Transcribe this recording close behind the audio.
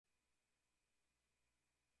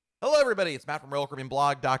Hello, everybody. It's Matt from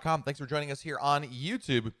RoyalCaribbeanBlog.com. Thanks for joining us here on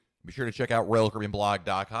YouTube. Be sure to check out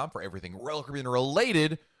RoyalCaribbeanBlog.com for everything Royal Caribbean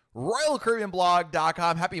related.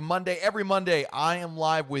 RoyalCaribbeanBlog.com. Happy Monday. Every Monday, I am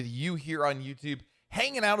live with you here on YouTube,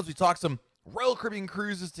 hanging out as we talk some Royal Caribbean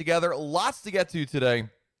cruises together. Lots to get to today.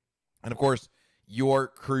 And, of course, your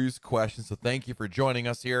cruise questions. So thank you for joining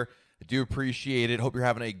us here. I do appreciate it. Hope you're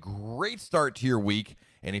having a great start to your week.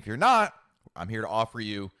 And if you're not, I'm here to offer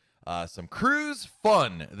you some cruise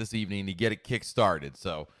fun this evening to get it kick-started.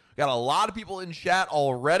 So, got a lot of people in chat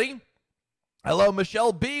already. Hello,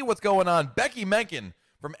 Michelle B. What's going on? Becky Menken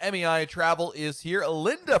from MEI Travel is here.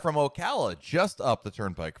 Linda from Ocala, just up the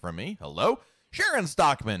turnpike from me. Hello. Sharon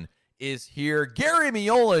Stockman is here. Gary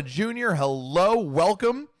Miola Jr., hello.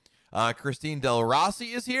 Welcome. Christine Del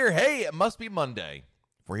Rossi is here. Hey, it must be Monday.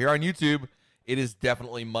 If we're here on YouTube, it is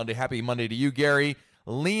definitely Monday. Happy Monday to you, Gary.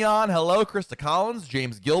 Leon, hello. Krista Collins,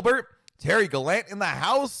 James Gilbert, Terry Gallant in the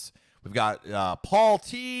house. We've got Paul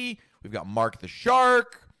T. We've got Mark the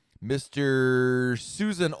Shark, Mr.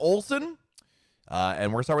 Susan Olson.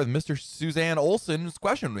 And we're going to start with Mr. Suzanne Olson's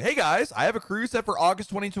question. Hey, guys, I have a cruise set for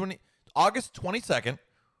August 22nd.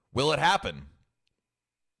 Will it happen?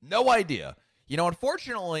 No idea. You know,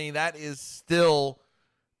 unfortunately, that is still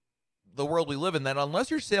the world we live in, that unless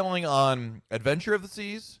you're sailing on Adventure of the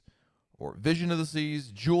Seas, or Vision of the Seas,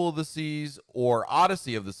 Jewel of the Seas, or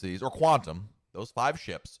Odyssey of the Seas, or Quantum, those 5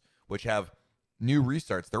 ships, which have new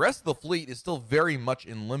restarts. The rest of the fleet is still very much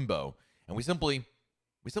in limbo, and we simply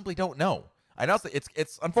don't know. I know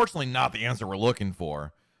it's unfortunately not the answer we're looking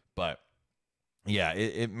for, but yeah,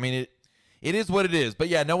 it is what it is. But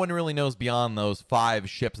yeah, no one really knows beyond those 5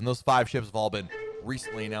 ships, and those 5 ships have all been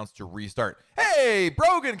recently announced to restart. Hey,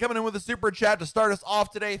 Brogan coming in with a super chat to start us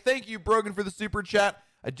off today. Thank you, Brogan, for the super chat.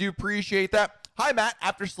 I do appreciate that. Hi, Matt.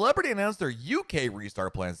 After Celebrity announced their UK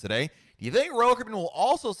restart plans today, do you think Royal Caribbean will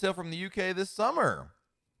also sail from the UK this summer?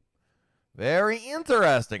 Very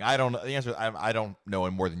interesting. I don't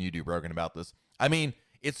know more than you do, Brogan, about this. I mean,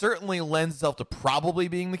 it certainly lends itself to probably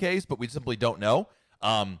being the case, but we simply don't know.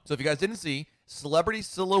 So if you guys didn't see, Celebrity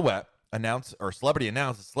announced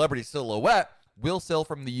that Celebrity Silhouette will sail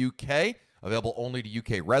from the UK, available only to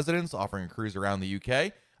UK residents, offering a cruise around the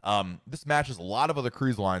UK. This matches a lot of other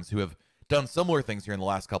cruise lines who have done similar things here in the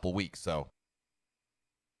last couple weeks. So,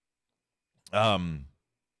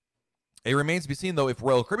 it remains to be seen, though, if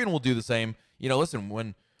Royal Caribbean will do the same. You know, listen,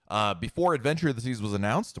 when before Adventure of the Seas was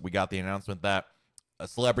announced, we got the announcement that a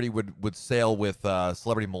Celebrity would sail with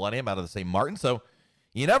Celebrity Millennium out of the St. Martin. So,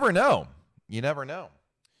 you never know. You never know.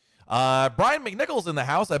 Brian McNichol's in the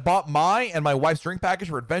house. I bought my and my wife's drink package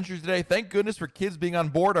for Adventures today. Thank goodness for kids being on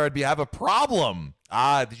board, or I'd have a problem.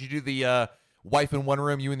 Did you do the wife in one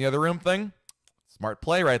room, you in the other room thing? Smart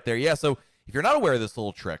play right there. Yeah, so if you're not aware of this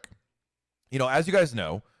little trick, you know, as you guys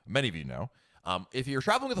know, many of you know, if you're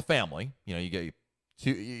traveling with a family, you know,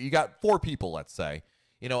 you got 4 people, let's say,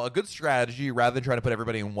 you know, a good strategy, rather than trying to put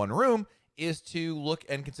everybody in one room, is to look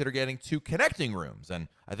and consider getting 2 connecting rooms. And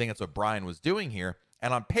I think that's what Brian was doing here.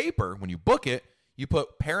 And on paper, when you book it, you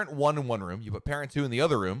put parent 1 in one room, you put parent 2 in the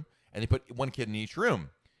other room, and you put 1 kid in each room.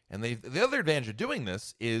 And the other advantage of doing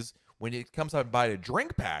this is when it comes out to buy a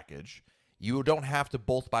drink package, you don't have to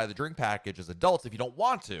both buy the drink package as adults if you don't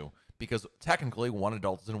want to, because technically 1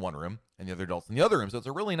 adult is in one room and the other adult's in the other room. So it's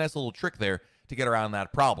a really nice little trick there to get around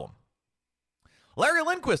that problem. Larry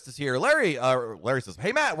Lindquist is here. Larry says,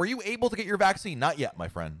 hey, Matt, were you able to get your vaccine? Not yet, my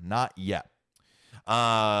friend. Not yet.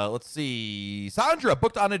 Let's see. Sandra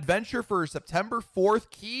booked on Adventure for September 4th.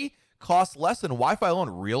 Key costs less than Wi-Fi alone.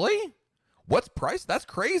 Really? What's price? That's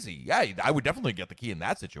crazy. Yeah, I would definitely get the key in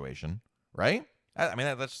that situation, right? I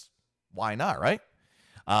mean, that's why not, right?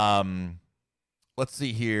 Let's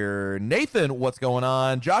see here. Nathan, what's going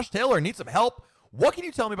on? Josh Taylor needs some help. What can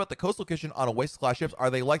you tell me about the Coastal Kitchen on Oasis class ships? Are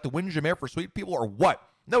they like the Windjammer for sweet people or what?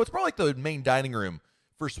 No, it's probably like the main dining room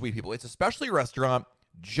for sweet people. It's especially a restaurant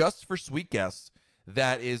just for sweet guests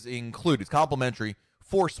that is included. It's complimentary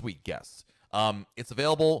for sweet guests. It's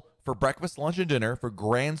available for breakfast, lunch, and dinner for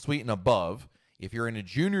Grand Suite and above. If you're in a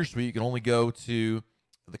junior suite, you can only go to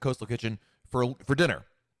the Coastal Kitchen for dinner.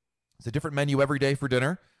 It's a different menu every day for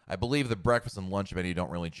dinner. I believe the breakfast and lunch menu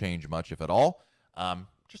don't really change much, if at all.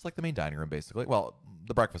 Just like the main dining room, basically. Well,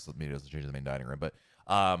 the breakfast menu doesn't change the main dining room, but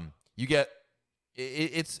you get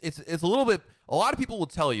it's a little bit. A lot of people will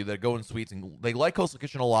tell you that go in suites and they like Coastal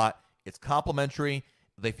Kitchen a lot. It's complimentary.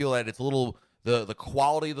 They feel that it's a little the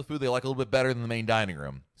quality of the food they like a little bit better than the main dining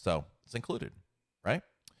room, so it's included, right?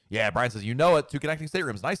 Yeah, Brian says you know it. 2 connecting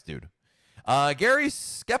staterooms, nice dude. Gary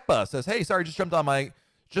Skepa says, hey, sorry, just jumped on my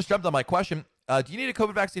question. Do you need a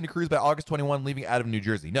COVID vaccine to cruise by August 21, leaving out of New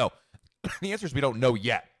Jersey? No. The answer is we don't know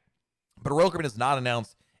yet. But Royal Caribbean has not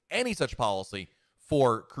announced any such policy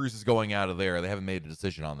for cruises going out of there. They haven't made a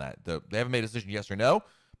decision on that. They haven't made a decision yes or no,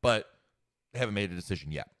 but they haven't made a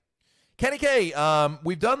decision yet. Kenny K,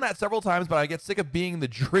 we've done that several times, but I get sick of being the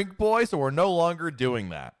drink boy, so we're no longer doing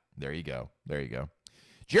that. There you go. There you go.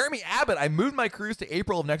 Jeremy Abbott, I moved my cruise to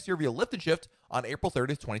April of next year via Lift and Shift on April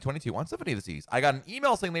 30th, 2022 on Symphony of the Seas. I got an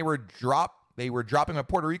email saying they were dropping my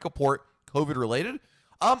Puerto Rico port COVID related.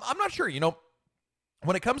 I'm not sure.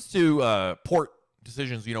 When it comes to port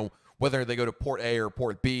decisions, whether they go to port A or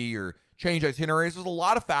port B or change itineraries, there's a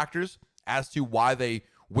lot of factors as to why they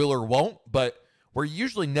will or won't, but we're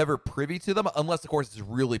usually never privy to them unless, of course, it's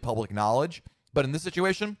really public knowledge. But in this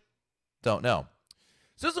situation, don't know.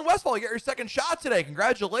 Susan Westfall, you got your second shot today.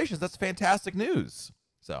 Congratulations. That's fantastic news.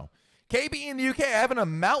 So, KB in the UK, I have an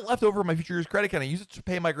amount left over in my Future Cruise credit. Can I use it to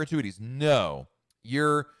pay my gratuities? No.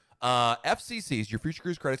 Your FCCs, your Future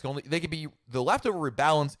Cruise credits, the leftover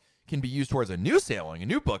balance can be used towards a new sailing, a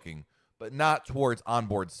new booking, but not towards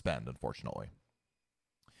onboard spend, unfortunately.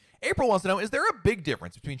 April wants to know, is there a big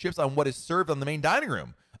difference between ships on what is served on the main dining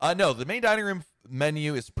room? No, the main dining room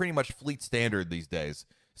menu is pretty much fleet standard these days.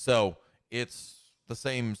 So it's the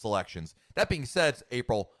same selections. That being said,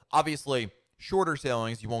 April, obviously, shorter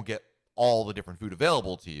sailings, you won't get all the different food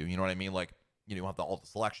available to you. You know what I mean? Like, you don't have all the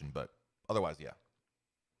selection, but otherwise, yeah.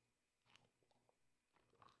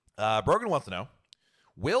 Brogan wants to know,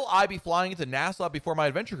 will I be flying into Nassau before my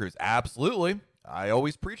adventure cruise? Absolutely. I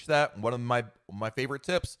always preach that. One of my favorite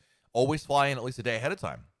tips, always fly in at least a day ahead of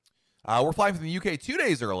time. We're flying from the UK 2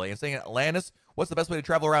 days early and staying at Atlantis. What's the best way to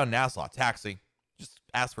travel around Nassau? Taxi. Just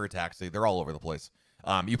ask for a taxi. They're all over the place.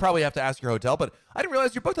 You probably have to ask your hotel, but I didn't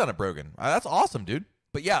realize you booked on it, Brogan. That's awesome, dude.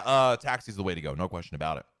 But yeah, taxi's the way to go. No question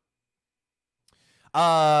about it.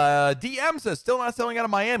 DM says, still not selling out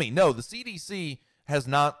of Miami. No, the CDC has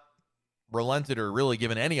not relented or really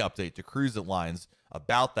given any update to cruise lines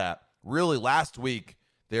about that. Really, last week,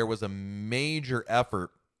 there was a major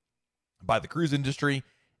effort by the cruise industry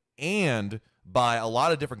and by a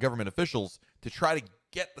lot of different government officials to try to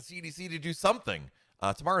get the CDC to do something.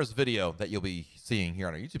 Tomorrow's video that you'll be seeing here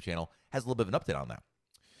on our YouTube channel has a little bit of an update on that.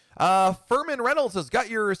 Furman Reynolds says, got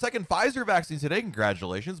your second Pfizer vaccine today.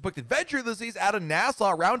 Congratulations. Booked Adventure of the Seas out of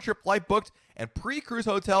Nassau. Round trip flight booked and pre-cruise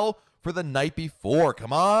hotel for the night before.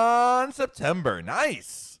 Come on, September.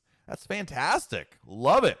 Nice. That's fantastic.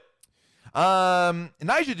 Love it.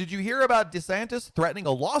 Nigel, did you hear about DeSantis threatening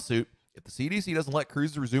a lawsuit if the CDC doesn't let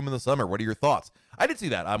cruises resume in the summer? What are your thoughts? I did see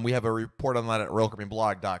that. We have a report on that at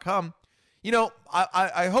RoyalCaribbeanBlog.com.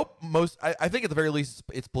 I hope I think at the very least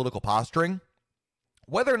it's political posturing.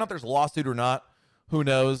 Whether or not there's a lawsuit or not, who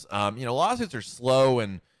knows? Lawsuits are slow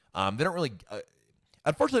and they don't really,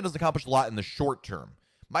 unfortunately, it doesn't accomplish a lot in the short term.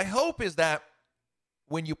 My hope is that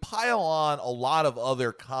when you pile on a lot of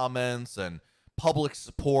other comments and public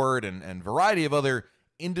support and variety of other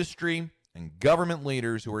industry and government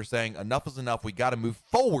leaders who are saying enough is enough, we got to move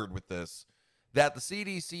forward with this, that the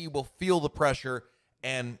CDC will feel the pressure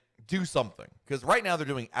and do something. Because right now they're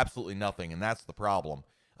doing absolutely nothing, and that's the problem.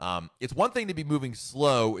 It's one thing to be moving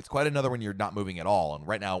slow. It's quite another when you're not moving at all. And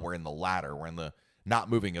right now we're in the latter. We're in the not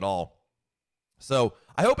moving at all. So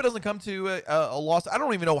I hope it doesn't come to a loss. I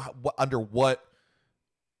don't even know under what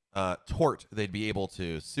tort they'd be able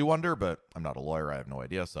to sue under, but I'm not a lawyer. I have no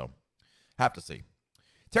idea, so have to see.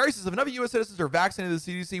 Terry says, if enough U.S. citizens are vaccinated,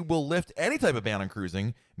 the CDC will lift any type of ban on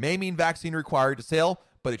cruising. May mean vaccine required to sail,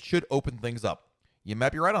 but it should open things up. You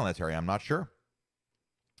might be right on that, Terry. I'm not sure.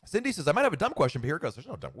 Cindy says, I might have a dumb question, but here it goes. There's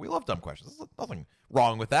no dumb. We love dumb questions. There's nothing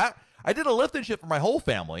wrong with that. I did a lift and shift for my whole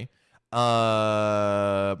family.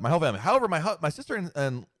 However, my sister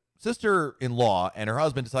and sister-in-law and her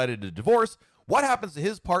husband decided to divorce. What happens to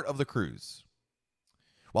his part of the cruise?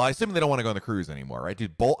 Well, I assume they don't want to go on the cruise anymore, right?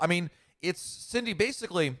 Dude, it's Cindy,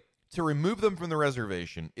 basically, to remove them from the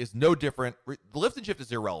reservation is no different. The lift and shift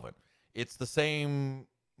is irrelevant. It's the same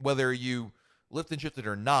whether you lift and shift it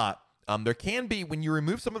or not. There can be, when you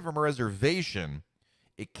remove someone from a reservation,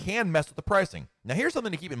 it can mess with the pricing. Now, here's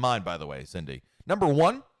something to keep in mind, by the way, Cindy. Number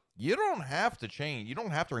one, you don't have to change. You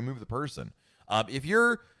don't have to remove the person. If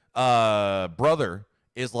your brother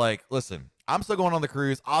is like, listen, I'm still going on the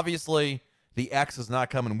cruise. Obviously, the ex is not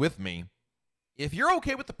coming with me. If you're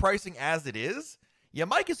okay with the pricing as it is, you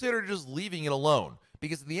might consider just leaving it alone.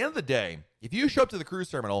 Because at the end of the day, if you show up to the cruise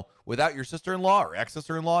terminal without your sister-in-law or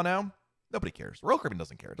ex-sister-in-law now, nobody cares. Royal Caribbean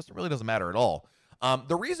doesn't care. It really doesn't matter at all.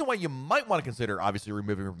 The reason why you might want to consider, obviously,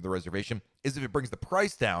 removing her from the reservation is if it brings the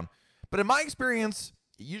price down. But in my experience,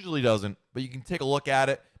 it usually doesn't. But you can take a look at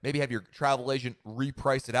it. Maybe have your travel agent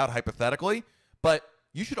reprice it out hypothetically. But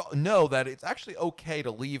you should know that it's actually okay to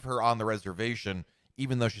leave her on the reservation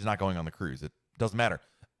even though she's not going on the cruise. It doesn't matter.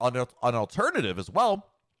 An alternative as well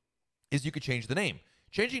is you could change the name.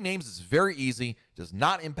 Changing names is very easy, does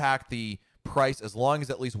not impact the price as long as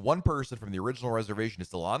at least one person from the original reservation is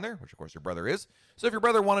still on there, which of course your brother is. So if your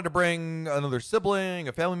brother wanted to bring another sibling,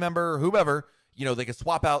 a family member, whomever, they could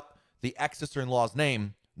swap out the ex-sister-in-law's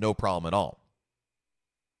name, no problem at all.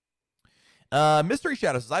 Mystery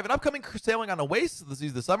Shadow says, I have an upcoming sailing on Oasis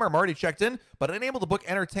this summer. I'm already checked in, but unable to book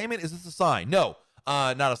entertainment. Is this a sign? No,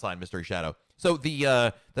 not a sign, Mystery Shadow. So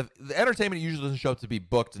the entertainment usually doesn't show up to be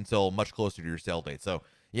booked until much closer to your sail date. So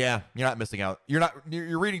yeah, you're not missing out.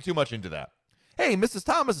 You're reading too much into that. Hey, Mrs.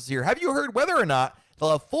 Thomas is here. Have you heard whether or not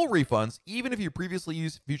they'll have full refunds even if you previously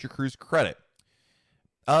used Future Cruise credit?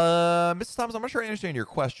 Mrs. Thomas, I'm not sure I understand your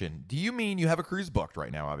question. Do you mean you have a cruise booked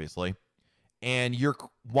right now, obviously, and you're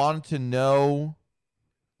wanting to know?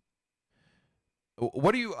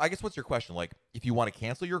 What do you? I guess what's your question? Like, if you want to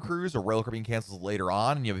cancel your cruise or Royal Caribbean cancels later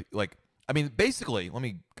on, and you have basically, let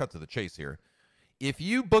me cut to the chase here. If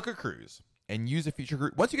you book a cruise and use a Future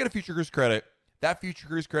Cruise, once you get a Future Cruise credit, that Future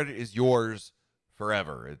Cruise credit is yours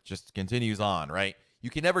forever. It just continues on, right?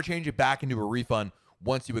 You can never change it back into a refund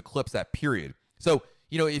once you eclipse that period. So,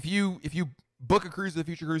 if you book a cruise with a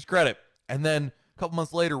Future Cruise credit and then a couple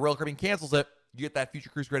months later Royal Caribbean cancels it, you get that Future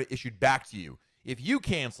Cruise credit issued back to you. If you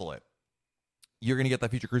cancel it, you're going to get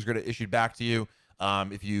that Future Cruise credit issued back to you.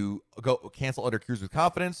 If you go cancel under Cruise with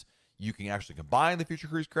Confidence, you can actually combine the Future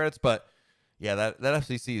Cruise credits, but yeah, that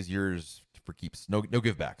FCC is yours for keeps. No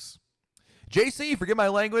givebacks. JC, forgive my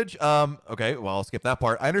language. Okay, well, I'll skip that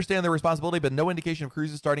part. I understand the responsibility, but no indication of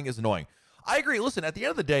cruises starting is annoying. I agree. Listen, at the end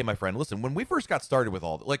of the day, my friend, when we first got started with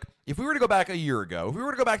if we were to go back a year ago, if we were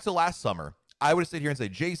to go back to last summer, I would have sit here and say,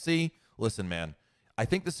 JC, listen, man, I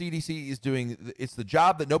think the CDC is it's the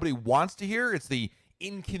job that nobody wants to hear. It's the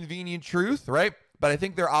inconvenient truth, right? But I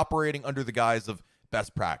think they're operating under the guise of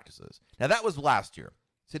best practices. Now, that was last year.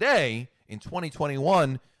 Today, in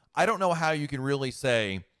 2021, I don't know how you can really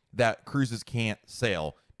say that cruises can't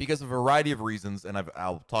sail because of a variety of reasons, and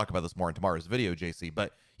I'll talk about this more in tomorrow's video, JC.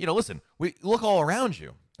 But, listen, we look all around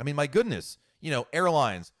you. I mean, my goodness,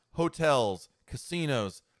 airlines, hotels,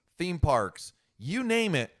 casinos, theme parks, you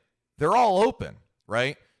name it, they're all open,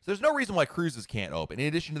 right? So there's no reason why cruises can't open. In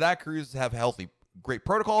addition to that, cruises have great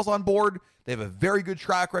protocols on board. They have a very good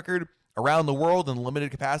track record around the world and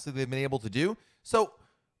limited capacity they've been able to do. So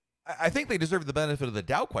I think they deserve the benefit of the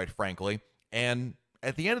doubt, quite frankly. And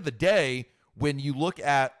at the end of the day, when you look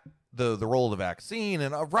at the role of the vaccine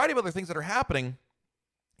and a variety of other things that are happening,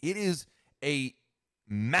 it is a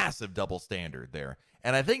massive double standard there.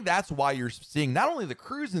 And I think that's why you're seeing not only the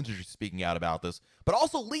cruise industry speaking out about this, but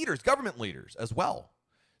also leaders, government leaders as well.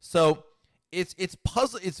 So it's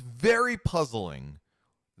very puzzling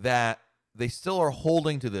that they still are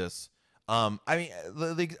holding to this.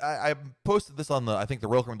 I posted this on the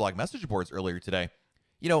Royal Caribbean blog message boards earlier today.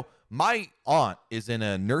 My aunt is in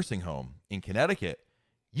a nursing home in Connecticut.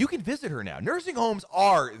 You can visit her now. Nursing homes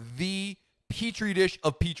are the petri dish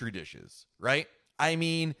of petri dishes, right? I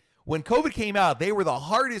mean, when COVID came out, they were the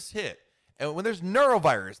hardest hit. And when there's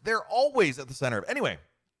neurovirus, they're always at the center of it. Anyway,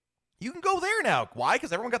 you can go there now. Why?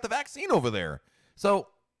 Because everyone got the vaccine over there. So,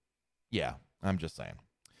 yeah, I'm just saying.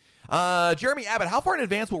 Jeremy Abbott, how far in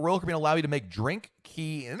advance will Royal Caribbean allow you to make drink,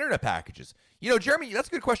 key, and internet packages? Jeremy, that's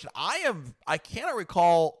a good question. I cannot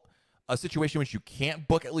recall a situation in which you can't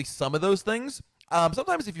book at least some of those things.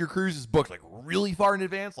 Sometimes if your cruise is booked like really far in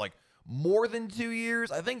advance, like more than 2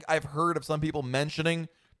 years, I think I've heard of some people mentioning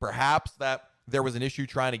perhaps that there was an issue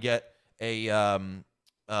trying to get a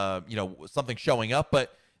something showing up.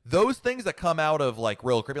 But those things that come out of like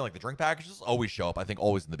Royal Caribbean, like the drink packages, always show up. I think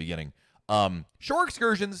always in the beginning. Shore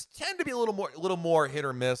excursions tend to be a little more hit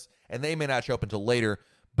or miss, and they may not show up until later.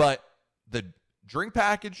 But the drink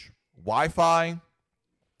package, Wi-Fi,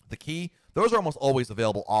 the key, those are almost always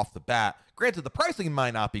available off the bat. Granted, the pricing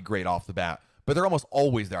might not be great off the bat, but they're almost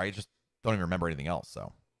always there. I just don't even remember anything else.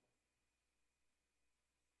 So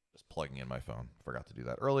just plugging in my phone. Forgot to do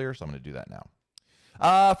that earlier, so I'm going to do that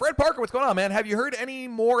now. Fred Parker, what's going on, man? Have you heard any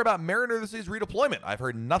more about Mariner of the Seas redeployment? I've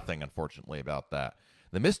heard nothing, unfortunately, about that.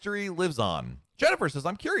 The mystery lives on. Jennifer says,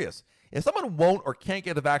 I'm curious. If someone won't or can't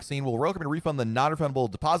get the vaccine, will Royal Caribbean refund the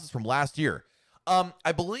non-refundable deposits from last year?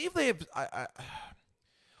 I believe they have...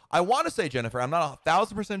 I want to say, Jennifer, I'm not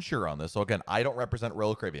 1,000% sure on this. So, again, I don't represent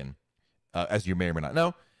Royal Caribbean, as you may or may not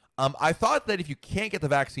know. I thought that if you can't get the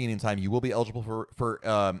vaccine in time, you will be eligible for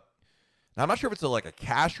now, I'm not sure if it's a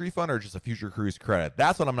cash refund or just a future cruise credit.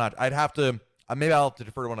 That's what I'm not. I'd have to... maybe I'll have to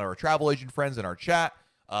defer to one of our travel agent friends in our chat.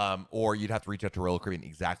 Or you'd have to reach out to Royal Caribbean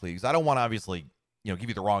exactly, because I don't want to obviously, give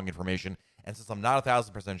you the wrong information And since I'm not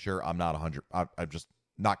 1,000% sure, I'm not 100. I'm just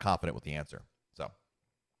not confident with the answer. So,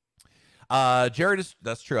 Jared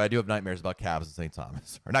that's true. I do have nightmares about cabs in St.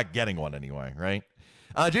 Thomas, or not getting one anyway, right?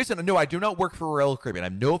 Jason, no, I do not work for Royal Caribbean. I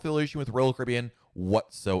have no affiliation with Royal Caribbean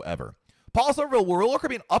whatsoever. Paul Somerville, will Royal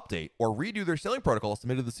Caribbean update or redo their sailing protocol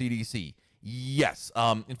submitted to the CDC? Yes.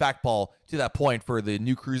 In fact, Paul, to that point, for the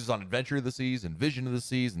new cruises on Adventure of the Seas and Vision of the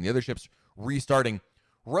Seas and the other ships restarting,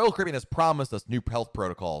 Royal Caribbean has promised us new health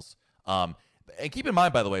protocols. And keep in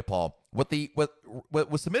mind, by the way, Paul, what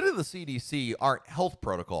was submitted to the CDC aren't health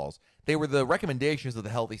protocols. They were the recommendations of the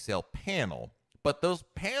Healthy Sail panel. But those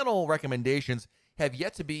panel recommendations have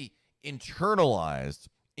yet to be internalized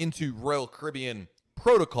into Royal Caribbean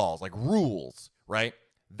protocols, like rules, right?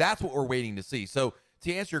 That's what we're waiting to see. So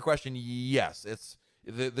to answer your question, yes,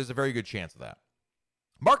 there's a very good chance of that.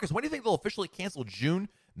 Marcus, when do you think they'll officially cancel June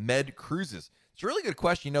Med cruises? It's a really good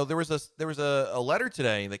question. You know, there was a letter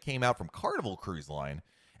today that came out from Carnival Cruise Line,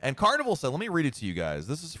 and Carnival said, let me read it to you guys.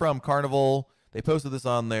 This is from Carnival. They posted this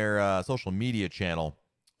on their social media channel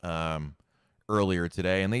earlier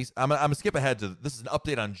today, and I'm gonna skip ahead to this is an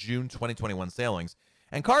update on June 2021 sailings.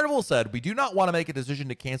 And Carnival said, we do not want to make a decision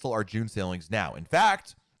to cancel our June sailings now.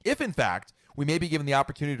 If in fact we may be given the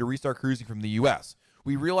opportunity to restart cruising from the U.S.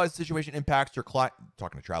 We realize the situation impacts your client,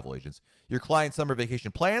 talking to travel agents, your client's summer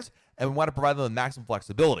vacation plans, and we want to provide them with maximum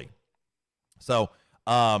flexibility. So,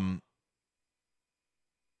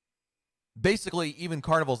 basically, even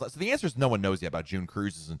Carnival's, so the answer is no one knows yet about June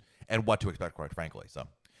cruises and what to expect, quite frankly. So,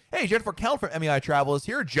 hey, Jennifer Kell from MEI Travel is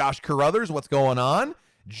here. Josh Carruthers, what's going on?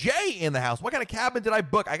 Jay in the house. What kind of cabin did I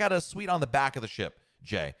book? I got a suite on the back of the ship,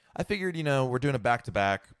 Jay. I figured, we're doing a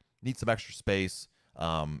back-to-back, need some extra space,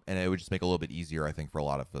 and it would just make it a little bit easier, I think, for a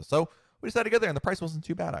lot of us. So we decided to go there, and the price wasn't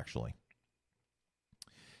too bad, actually.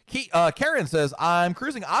 Karen says, I'm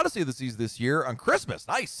cruising Odyssey of the Seas this year on Christmas.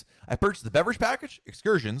 Nice. I purchased the beverage package,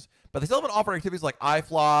 excursions, but they still haven't offered activities like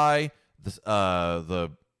iFly,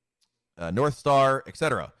 the North Star,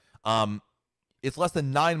 etc. It's less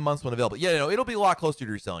than 9 months when available. Yeah, it'll be a lot closer to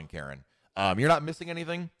your selling, Karen. You're not missing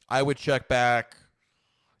anything. I would check back,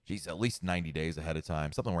 at least 90 days ahead of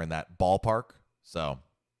time. Something we're in that ballpark. So,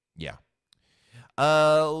 yeah.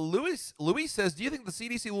 Luis says, do you think the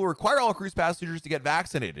CDC will require all cruise passengers to get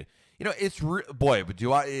vaccinated? To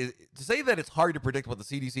say that it's hard to predict what the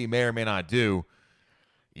CDC may or may not do,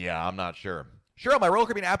 yeah, I'm not sure. Sure, my Royal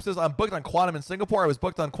Caribbean app says I'm booked on Quantum in Singapore. I was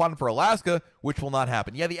booked on Quantum for Alaska, which will not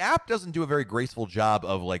happen. Yeah, the app doesn't do a very graceful job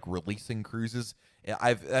of releasing cruises.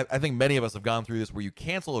 I think many of us have gone through this where you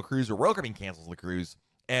cancel a cruise or Royal Caribbean cancels the cruise,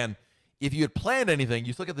 and if you had planned anything,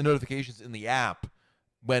 you still get the notifications in the app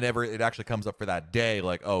whenever it actually comes up for that day,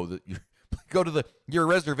 you go to your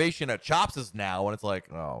reservation at Chops' now, and it's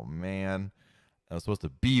like, oh man, I was supposed to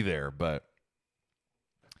be there, but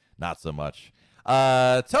not so much.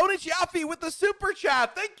 Tony Chiaffi with the super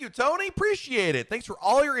chat. Thank you, Tony. Appreciate it. Thanks for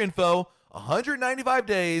all your info. 195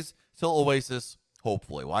 days till Oasis,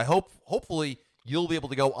 hopefully. Well, hopefully you'll be able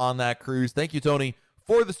to go on that cruise. Thank you, Tony,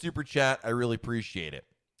 for the super chat. I really appreciate it.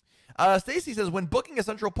 Stacy says, when booking a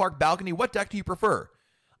Central Park balcony, what deck do you prefer?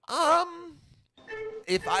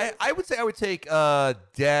 If I would say I would take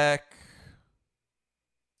deck.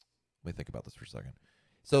 Let me think about this for a second.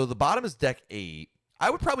 So the bottom is deck 8. I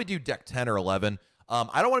would probably do deck 10 or 11.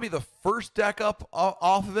 I don't want to be the first deck up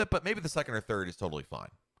off of it, but maybe the second or third is totally fine.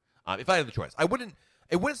 If I had the choice, it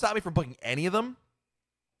wouldn't stop me from booking any of them,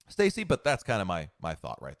 Stacy, but that's kind of my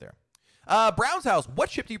thought right there. Brown's House, what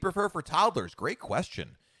ship do you prefer for toddlers? Great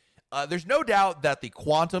question. There's no doubt that the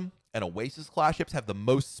Quantum and Oasis class ships have the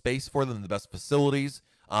most space for them and the best facilities.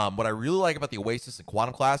 What I really like about the Oasis and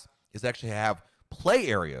Quantum class is they actually have play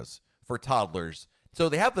areas for toddlers. So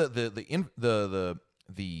they have the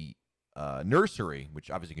nursery, which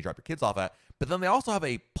obviously you can drop your kids off at, but then they also have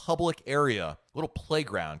a public area, a little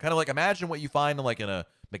playground, kind of like imagine what you find in a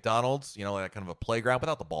McDonald's, like kind of a playground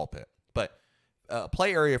without the ball pit, but a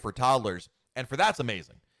play area for toddlers, and for that's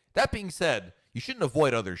amazing. That being said, you shouldn't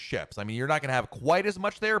avoid other ships. I mean, you're not going to have quite as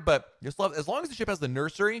much there, but as long as the ship has the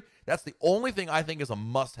nursery, that's the only thing I think is a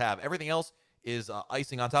must-have. Everything else is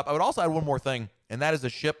icing on top. I would also add one more thing, and that is a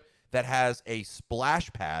ship that has a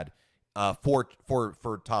splash pad for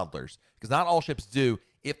toddlers, because not all ships do.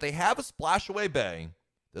 If they have a splash-away bay,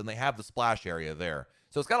 then they have the splash area there.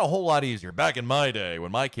 So it's got a whole lot easier. Back in my day,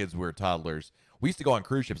 when my kids were toddlers, we used to go on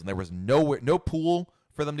cruise ships, and there was no pool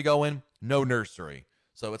for them to go in, no nursery.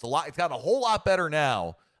 So it's gotten a whole lot better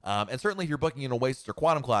now. And certainly if you're booking an Oasis or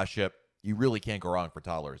Quantum class ship, you really can't go wrong for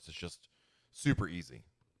toddlers. It's just super easy.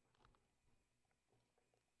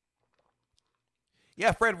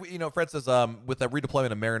 Yeah, Fred, Fred says, with that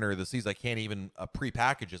redeployment of Mariner of the Seas, I can't even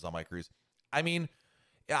pre-packages on my cruise. I mean,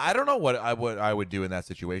 I don't know what I would do in that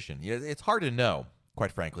situation. It's hard to know,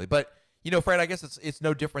 quite frankly. But Fred, I guess it's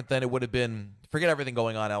no different than it would have been. Forget everything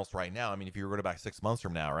going on else right now. I mean, if you were to go back 6 months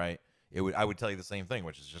from now, right? I would tell you the same thing,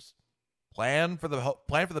 which is just plan for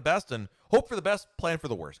the best and hope for the best, plan for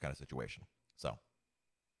the worst kind of situation. So,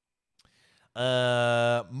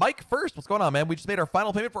 Mike first, what's going on, man? We just made our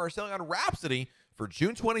final payment for our sailing on Rhapsody for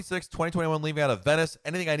June 26, 2021, leaving out of Venice.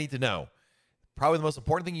 Anything I need to know? Probably the most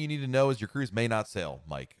important thing you need to know is your cruise may not sail,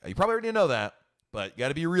 Mike. You probably already know that, but you got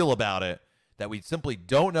to be real about it, that we simply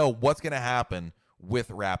don't know what's going to happen with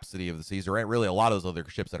Rhapsody of the Seas, or really a lot of those other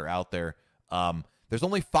ships that are out there. There's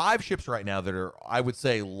only 5 ships right now that are, I would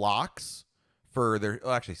say, locks for their,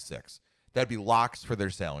 actually 6. That'd be locks for their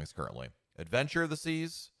sailings currently. Adventure of the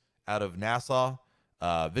Seas out of Nassau,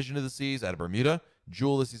 Vision of the Seas out of Bermuda,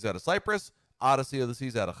 Jewel of the Seas out of Cyprus, Odyssey of the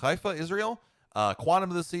Seas out of Haifa, Israel, Quantum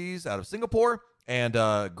of the Seas out of Singapore, and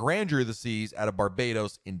Grandeur of the Seas out of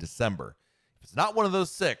Barbados in December. If it's not one of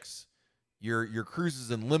those 6, your cruise is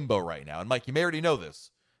in limbo right now. And Mike, you may already know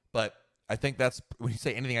this, but I think that's, when you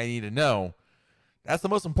say anything I need to know, that's the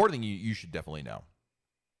most important thing you should definitely know.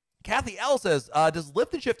 Kathy L says, does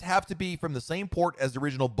lift and shift have to be from the same port as the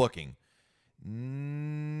original booking?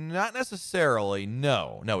 Not necessarily.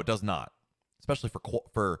 No, it does not. Especially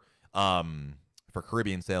for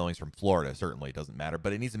Caribbean sailings from Florida, certainly it doesn't matter,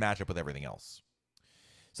 but it needs to match up with everything else.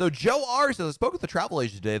 So Joe R says, I spoke with the travel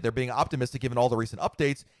agent today. They're being optimistic given all the recent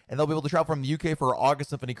updates, and they'll be able to travel from the UK for our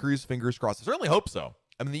August Symphony cruise. Fingers crossed. I certainly hope so.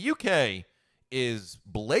 I mean, the UK is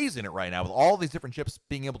blazing it right now with all these different ships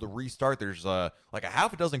being able to restart. There's like a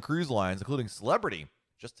half a dozen cruise lines, including Celebrity,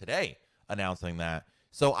 just today announcing that.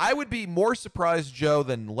 So I would be more surprised, Joe,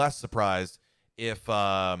 than less surprised if,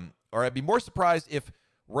 or I'd be more surprised if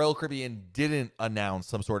Royal Caribbean didn't announce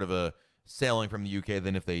some sort of a sailing from the UK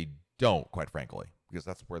than if they don't, quite frankly, because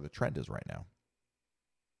that's where the trend is right now.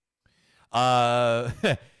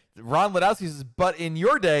 Ron Ledowski says, but in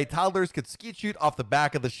your day, toddlers could skeet shoot off the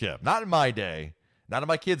back of the ship. Not in my day. Not in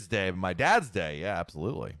my kid's day, but my dad's day. Yeah,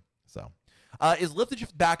 absolutely. So, is lift and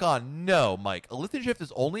shift back on? No, Mike. A lift and shift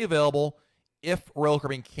is only available if Royal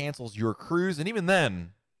Caribbean cancels your cruise, and even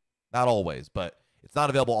then, not always, but it's not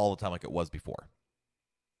available all the time like it was before.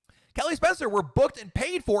 Kelly Spencer, we're booked and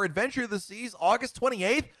paid for Adventure of the Seas August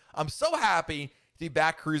 28th. I'm so happy to be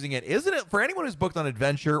back cruising it. Isn't it, for anyone who's booked on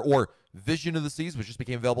Adventure or Vision of the Seas, which just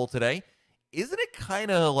became available today, isn't it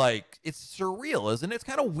kind of like, it's surreal, isn't it? It's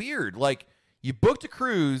kind of weird. Like, you booked a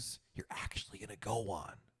cruise you're actually going to go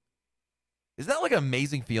on. Is that like an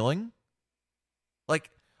amazing feeling?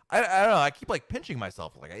 Like, I don't know. I keep like pinching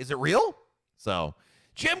myself. Like, is it real? So,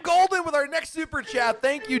 Jim Golden with our next super chat.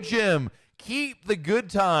 Thank you, Jim. Keep the good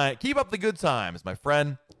time. Keep up the good times, my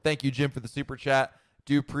friend. Thank you, Jim, for the super chat.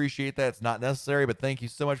 Do appreciate that. It's not necessary, but thank you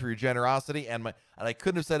so much for your generosity. And I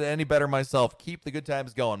couldn't have said it any better myself. Keep the good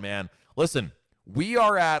times going, man. Listen, we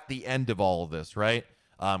are at the end of all of this, right?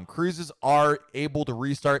 Cruises are able to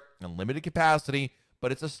restart in limited capacity,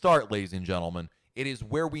 but it's a start, ladies and gentlemen. It is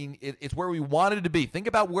where it's where we wanted to be. Think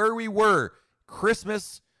about where we were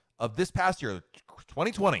Christmas of this past year,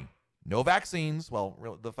 2020. No vaccines. Well,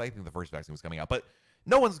 I think the first vaccine was coming out, but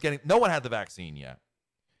no one had the vaccine yet.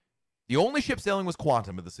 The only ship sailing was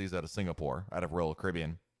Quantum of the Seas out of Singapore, out of Royal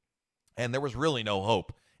Caribbean, and there was really no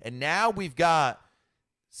hope. And now we've got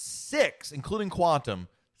 6, including Quantum,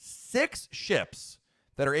 6 ships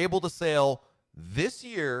that are able to sail this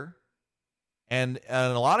year, and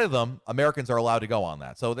a lot of them, Americans are allowed to go on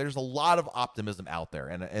that. So there's a lot of optimism out there,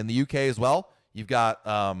 and in the UK as well, you've got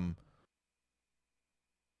a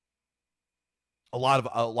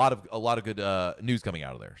lot of good news coming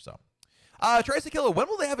out of there. So. Tracy Killer, when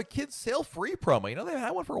will they have a kids sail free promo? You know, they've had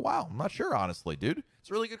one for a while. I'm not sure, honestly, dude. It's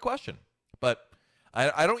a really good question. But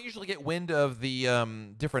I don't usually get wind of the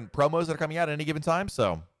different promos that are coming out at any given time.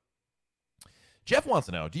 So Jeff wants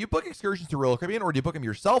to know, do you book excursions through Royal Caribbean or do you book them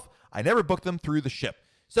yourself? I never book them through the ship.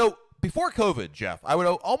 So before COVID, Jeff, I would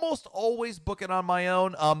almost always book it on my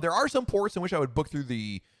own. There are some ports in which I would book through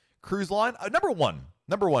the cruise line. Number one,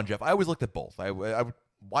 Jeff, I always looked at both.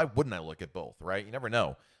 Why wouldn't I look at both, right? You never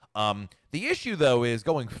know. The issue, though, is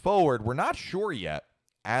going forward, we're not sure yet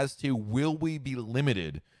as to will we be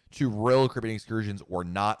limited to Royal Caribbean excursions or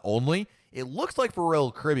not only. It looks like for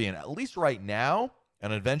Royal Caribbean, at least right now,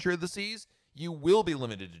 an Adventure of the Seas, you will be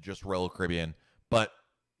limited to just Royal Caribbean, but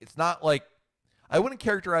it's not like, I wouldn't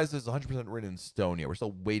characterize this as 100% written in stone yet. We're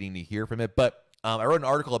still waiting to hear from it, but I wrote an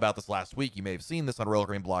article about this last week. You may have seen this on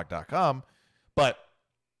RoyalCaribbeanBlog.com, but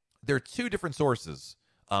there are 2 different sources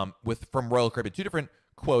from Royal Caribbean, 2 different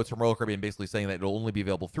quotes from Royal Caribbean basically saying that it'll only be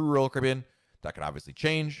available through Royal Caribbean. That could obviously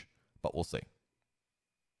change, but we'll see.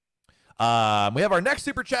 We have our next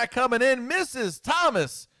super chat coming in. Mrs.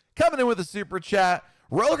 Thomas coming in with a super chat.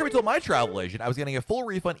 Royal Caribbean told my travel agent I was getting a full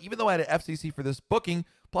refund even though I had an FCC for this booking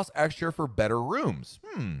plus extra for better rooms.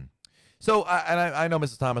 So, I know,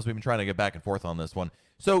 Mrs. Thomas, we've been trying to get back and forth on this one.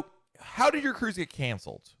 So, how did your cruise get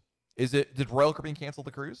canceled? Did Royal Caribbean cancel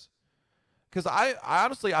the cruise? Because I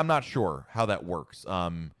honestly, I'm not sure how that works.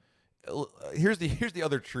 Here's the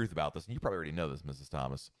other truth about this, and you probably already know this, Mrs.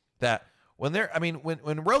 Thomas, that when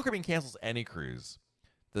Royal Caribbean cancels any cruise,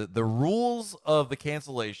 the rules of the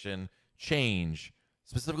cancellation change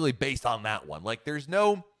specifically based on that one. Like, there's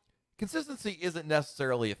no consistency, isn't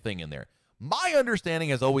necessarily a thing in there. My understanding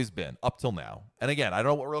has always been, up till now, and again, I don't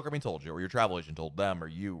know what Royal Caribbean told you, or your travel agent told them, or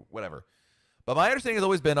you, whatever, but my understanding has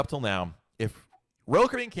always been, up till now, if Royal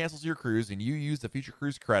Caribbean cancels your cruise and you use the future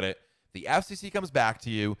cruise credit, the FCC comes back to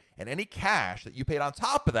you, and any cash that you paid on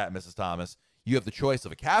top of that, Mrs. Thomas, you have the choice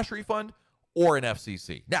of a cash refund or an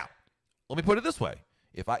FCC. Now, let me put it this way.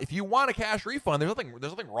 If you want a cash refund, there's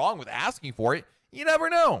nothing wrong with asking for it. You never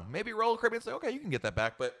know. Maybe Royal Caribbean say, okay, you can get that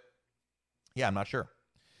back, but yeah, I'm not sure.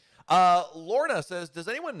 Lorna says, does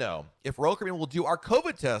anyone know if Royal Caribbean will do our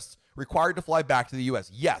COVID tests required to fly back to the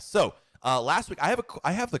U.S.? Yes. So last week, I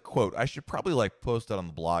have the quote. I should probably post it on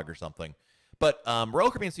the blog or something. But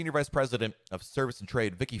Royal Caribbean Senior Vice President of Service and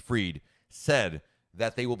Trade, Vicky Freed, said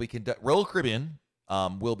that they will be Royal Caribbean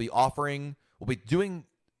will be doing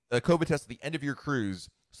a COVID test at the end of your cruise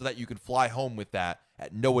so that you can fly home with that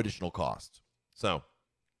at no additional cost. So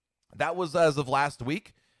that was as of last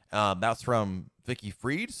week. That's from Vicky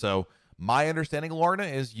Freed. So my understanding, Lorna,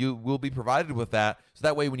 is you will be provided with that. So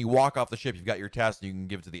that way, when you walk off the ship, you've got your test and you can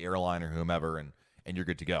give it to the airline or whomever, and you're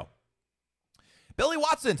good to go. Billy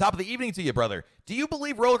Watson, top of the evening to you, brother. Do you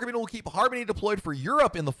believe Royal Caribbean will keep Harmony deployed for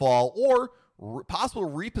Europe in the fall or possible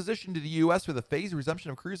reposition to the U.S. for the phased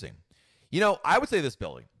resumption of cruising? You know, I would say this,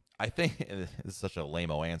 Billy. I think this is such a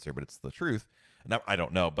lame-o answer, but it's the truth. No, I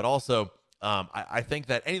don't know. But also, I think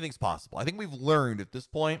that anything's possible. I think we've learned at this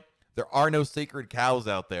point there are no sacred cows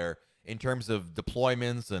out there in terms of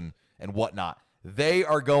deployments and whatnot. They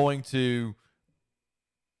are going to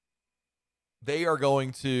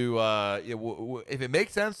if it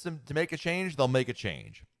makes sense to make a change, they'll make a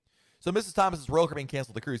change. So Mrs. Thomas's Royal Caribbean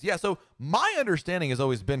canceled the cruise. Yeah, so my understanding has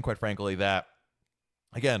always been, quite frankly, that,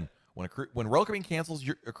 again, when Royal Caribbean cancels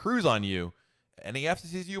a cruise on you, any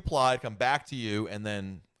FCCs you applied come back to you, and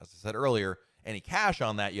then, as I said earlier, any cash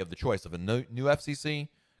on that, you have the choice of a new FCC,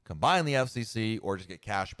 combine the FCC, or just get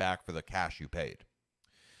cash back for the cash you paid.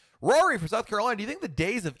 Rory from South Carolina, do you think the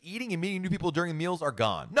days of eating and meeting new people during meals are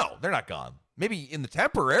gone? No, they're not gone. Maybe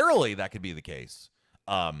temporarily that could be the case,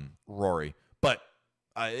 Rory, but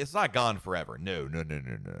it's not gone forever. No.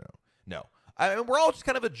 I mean, we're all just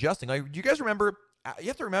kind of adjusting. Like, do you guys remember? You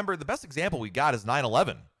have to remember the best example we got is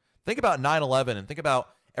 9/11. Think about 9/11 and think about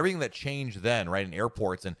everything that changed then, right, in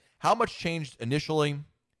airports, and how much changed initially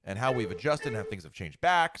and how we've adjusted and how things have changed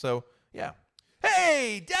back. So, yeah.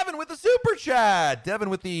 Hey, Devin with the super chat.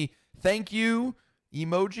 Devin with the thank you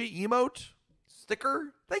emote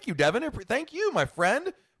sticker. Thank you, Devin. Thank you, my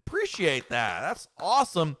friend. Appreciate that. That's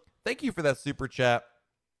awesome. Thank you for that super chat.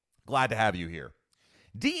 Glad to have you here.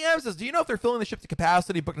 DM says, do you know if they're filling the ship to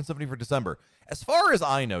capacity booked in Symphony for December? As far as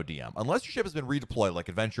I know, DM, unless your ship has been redeployed like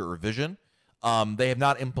Adventure or Vision, they have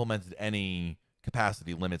not implemented any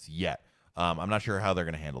capacity limits yet. I'm not sure how they're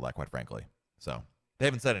going to handle that, quite frankly. So they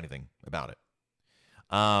haven't said anything about it.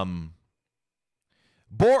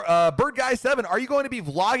 Bird Guy 7, are you going to be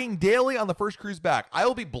vlogging daily on the first cruise back? I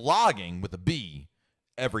will be blogging with a B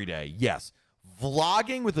every day. Yes.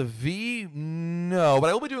 Vlogging with a V? No, but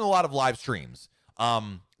I will be doing a lot of live streams.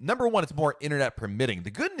 Number one, it's more internet permitting.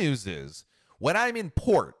 The good news is when I'm in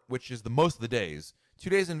port, which is the most of the days,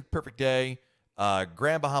 2 days in Perfect Day,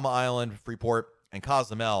 Grand Bahama Island, Freeport, and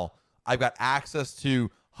Cozumel, I've got access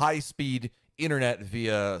to high-speed internet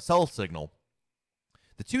via cell signal.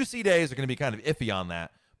 The 2C days are going to be kind of iffy on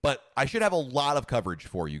that, but I should have a lot of coverage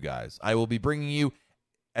for you guys. I will be bringing you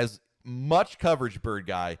as much coverage, Bird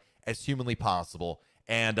Guy, as humanly possible,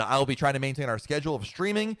 and I'll be trying to maintain our schedule of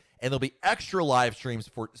streaming, and there'll be extra live streams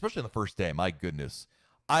for, especially on the first day. My goodness.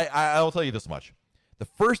 I will tell you this much. The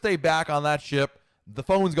first day back on that ship, the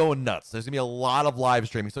phone's going nuts. There's going to be a lot of live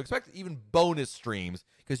streaming, so expect even bonus streams,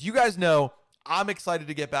 because you guys know I'm excited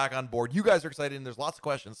to get back on board. You guys are excited, and there's lots of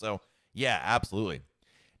questions, so yeah, absolutely.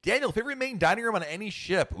 Daniel, favorite main dining room on any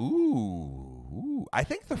ship? Ooh. I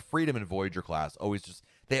think the Freedom and Voyager class always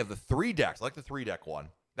they have the 3 decks. I like the 3-deck one.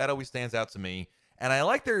 That always stands out to me. And I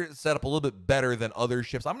like their setup a little bit better than other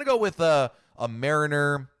ships. I'm going to go with a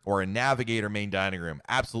Mariner or a Navigator main dining room.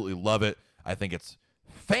 Absolutely love it. I think it's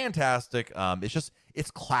fantastic.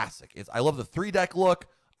 It's classic. I love the 3-deck look.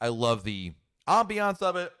 I love the ambiance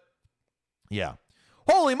of it. Yeah.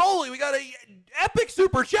 Holy moly, we got a epic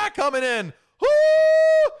super chat coming in. Woo!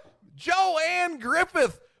 Joanne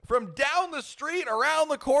Griffith from down the street, around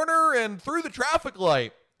the corner, and through the traffic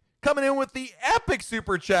light, coming in with the epic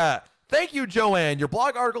super chat. Thank you, Joanne. Your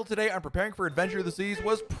blog article today on preparing for Adventure of the Seas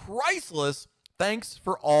was priceless. Thanks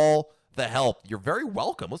for all the help. You're very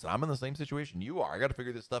welcome. Listen, I'm in the same situation you are. I got to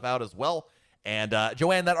figure this stuff out as well. And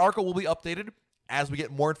Joanne, that article will be updated as we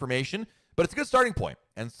get more information, but it's a good starting point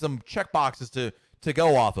and some check boxes to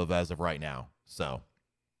go off of as of right now. So,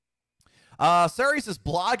 Sari says,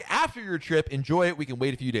 blog after your trip. Enjoy it. We can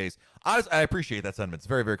wait a few days. Honestly, I appreciate that sentiment. It's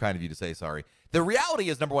very, very kind of you to say, sorry. The reality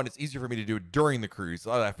is, number one, it's easier for me to do it during the cruise.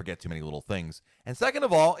 So I forget too many little things. And second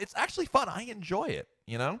of all, it's actually fun. I enjoy it,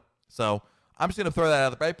 you know? So I'm just going to throw that out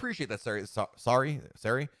there. But I appreciate that, Sari.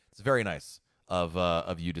 Sari. It's very nice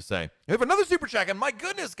of you to say. We have another super chat, and my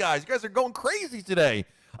goodness, guys, you guys are going crazy today.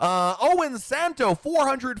 Owen Santo,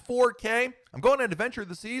 404K. I'm going on Adventure of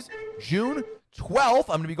the Seas June 12th.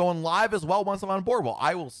 I'm going to be going live as well once I'm on board. Well,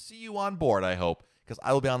 I will see you on board, I hope, because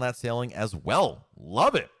I will be on that sailing as well.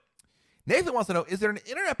 Love it. Nathan wants to know, is there an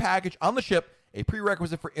internet package on the ship, a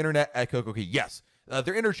prerequisite for internet at CocoKey? Yes.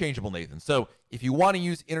 They're interchangeable, Nathan. So if you want to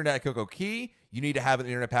use internet at CocoKey, you need to have an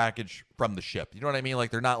internet package from the ship. You know what I mean?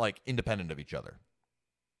 Like, they're not, like, independent of each other.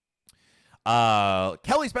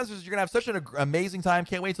 Kelly Spencer says, you're going to have such an amazing time.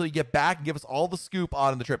 Can't wait till you get back and give us all the scoop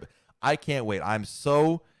on the trip. I can't wait.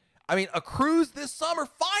 A cruise this summer,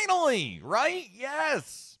 finally, right?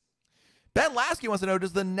 Yes. Ben Lasky wants to know,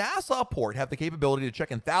 does the Nassau port have the capability to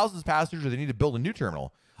check in thousands of passengers, or they need to build a new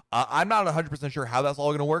terminal? I'm not 100% sure how that's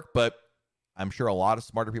all going to work, but I'm sure a lot of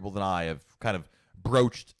smarter people than I have kind of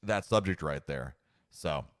broached that subject right there.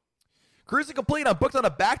 So, cruising complete. I'm booked on a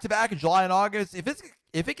back-to-back in July and August. If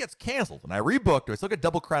it gets canceled and I rebook, do I still get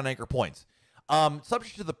double Crown Anchor points?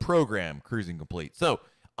 Subject to the program, cruising complete. So,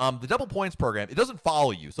 the double points program, it doesn't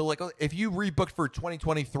follow you. So, like, if you rebooked for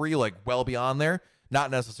 2023, like, well beyond there,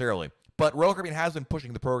 not necessarily. But Royal Caribbean has been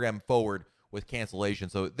pushing the program forward with cancellation,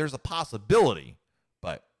 so there's a possibility,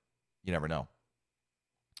 but you never know.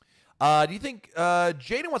 Do you think,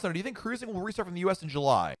 Jaden wants to know, do you think cruising will restart from the U.S. in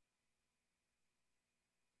July?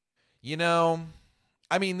 You know,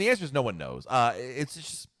 I mean, the answer is no one knows. It's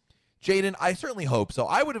just, Jaden, I certainly hope so.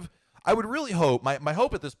 I would really hope, my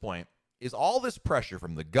hope at this point is all this pressure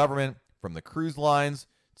from the government, from the cruise lines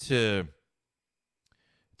to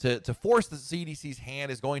force the CDC's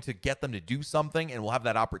hand is going to get them to do something, and we'll have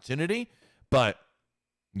that opportunity. But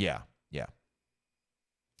yeah.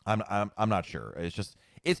 I'm not sure. It's just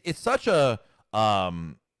it's such a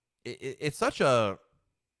it's such a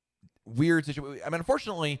weird situation. I mean,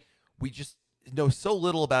 unfortunately, we just know so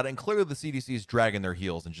little about it, and clearly the CDC is dragging their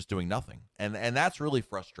heels and just doing nothing, and that's really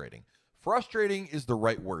frustrating. Frustrating is the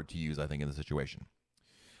right word to use, I think, in the situation.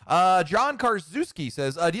 John Karzuski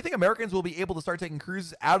says, do you think Americans will be able to start taking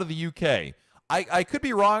cruises out of the UK? I could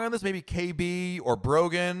be wrong on this. Maybe KB or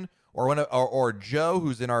Brogan or Joe,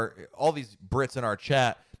 who's in all these Brits in our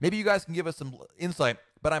chat. Maybe you guys can give us some insight.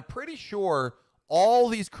 But I'm pretty sure all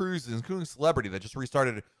these cruises, including Celebrity that just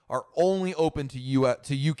restarted, are only open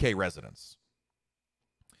to UK residents.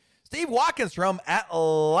 Steve Watkins from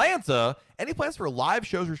Atlanta. Any plans for live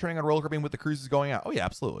shows returning on Royal Caribbean with the cruises going out? Oh, yeah,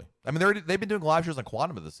 absolutely. I mean, they've been doing live shows on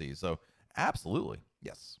Quantum of the Seas, so absolutely.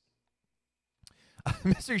 Yes.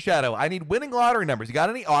 Mystery Shadow, I need winning lottery numbers. You got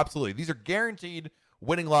any? Oh, absolutely. These are guaranteed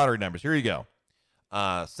winning lottery numbers. Here you go.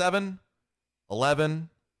 7, 11,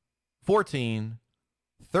 14,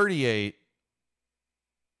 38,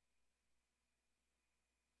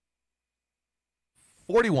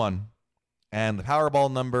 41. And the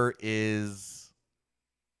Powerball number is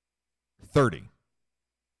 30.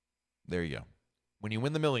 There you go. When you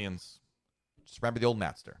win the millions, just remember the old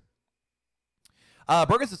Napster.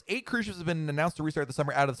 Brogan says 8 cruise ships have been announced to restart this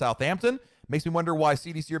summer out of Southampton. Makes me wonder why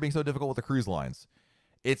CDC are being so difficult with the cruise lines.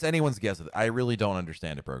 It's anyone's guess. I really don't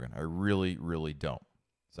understand it, Brogan. I really, really don't.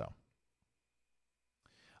 So,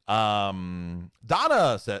 Donna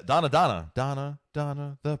said, Donna,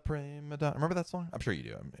 the prima donna. Remember that song? I'm sure you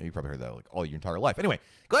do. You probably heard that like all your entire life. Anyway,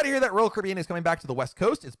 glad to hear that Royal Caribbean is coming back to the West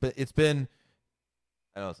Coast. It's been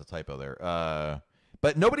I know it's a typo there.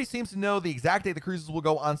 But nobody seems to know the exact date the cruises will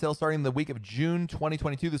go on sale starting the week of June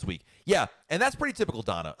 2022 this week. Yeah, and that's pretty typical,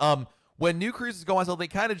 Donna. When new cruises go on sale, they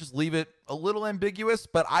kind of just leave it a little ambiguous,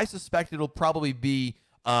 but I suspect it'll probably be,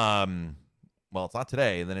 well, it's not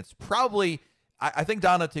today, and then it's probably, I think,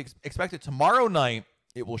 Donna, to expect it tomorrow night.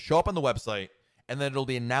 It will show up on the website, and then it'll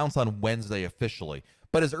be announced on Wednesday officially.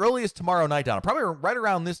 But as early as tomorrow night, Donna, probably right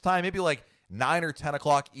around this time, maybe like 9 or 10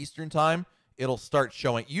 o'clock Eastern time, it'll start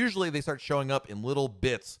showing. Usually they start showing up in little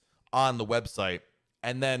bits on the website,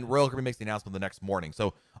 and then Royal Caribbean makes the announcement the next morning.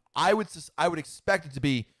 So I would expect it to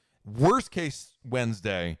be worst case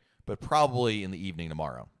Wednesday, but probably in the evening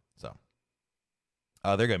tomorrow. So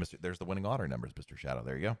there you go, Mr. There's the winning lottery numbers, Mr. Shadow.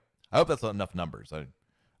 There you go. I hope that's enough numbers. I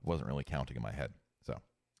wasn't really counting in my head. So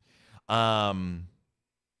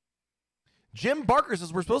Jim Barker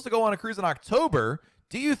says we're supposed to go on a cruise in October.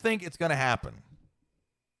 Do you think it's going to happen?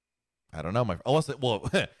 I don't know. Unless it, well,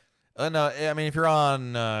 no, I mean, if you're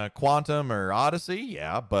on Quantum or Odyssey,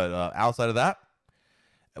 yeah, but outside of that,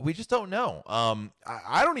 we just don't know.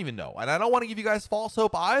 I don't even know, and I don't want to give you guys false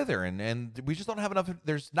hope either. And we just don't have enough.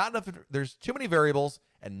 There's not enough. There's too many variables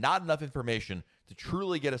and not enough information to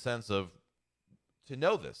truly get a sense of to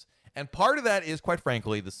know this. And part of that is, quite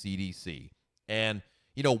frankly, the CDC. And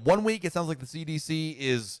you know, 1 week it sounds like the CDC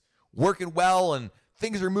is working well and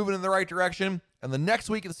things are moving in the right direction, and the next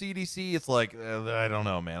week at the CDC, it's like I don't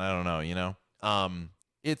know, man. I don't know. You know,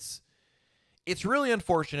 it's really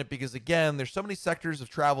unfortunate because, again, there's so many sectors of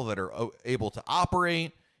travel that are able to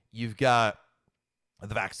operate. You've got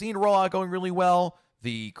the vaccine rollout going really well.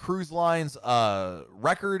 The cruise lines'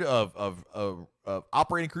 record of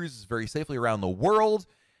operating cruises very safely around the world.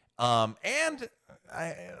 And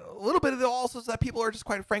a little bit of it also is that people are just,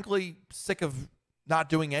 quite frankly, sick of not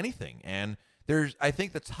doing anything. And I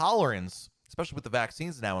think the tolerance, especially with the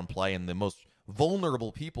vaccines now in play and the most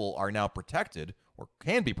vulnerable people are now protected, or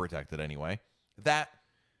can be protected anyway, that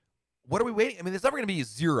what are we waiting? I mean, there's never going to be a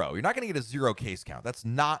zero. You're not going to get a zero case count. That's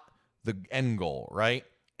not the end goal, right?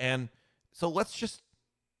 And so let's just,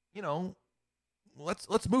 you know,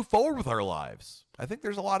 let's move forward with our lives. I think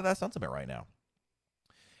there's a lot of that sentiment right now.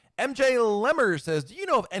 MJ Lemmer says, do you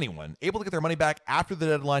know of anyone able to get their money back after the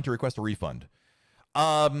deadline to request a refund?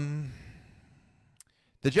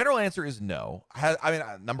 The general answer is no. I mean,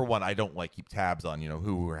 number one, I don't keep tabs on,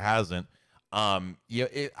 who hasn't. Maybe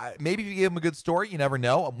if you give them a good story, you never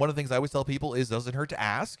know. One of the things I always tell people is it doesn't hurt to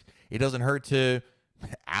ask. It doesn't hurt to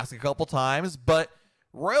ask a couple times, but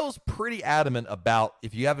Royal's pretty adamant about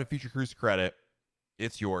if you have a future cruise credit,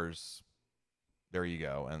 it's yours. There you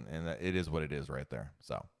go. And it is what it is right there.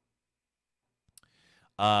 So,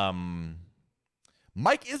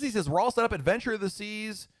 Mike Izzy says, we're all set up Adventure of the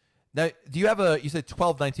Seas. Now, do you have you said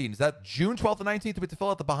 12/19. Is that June 12th and 19th to fill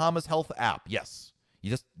out the Bahamas Health app? Yes. You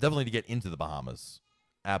just definitely need to get into the Bahamas.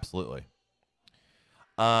 Absolutely.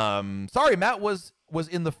 Sorry, Matt is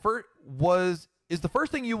the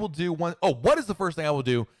first thing you will do what is the first thing I will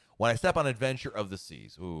do when I step on Adventure of the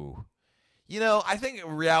Seas? Ooh. I think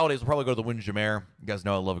reality is we'll probably go to the Windjammer. You guys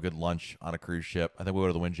know I love a good lunch on a cruise ship. I think we'll go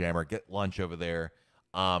to the Windjammer, get lunch over there.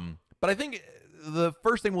 But I think the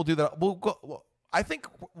first thing we'll do I think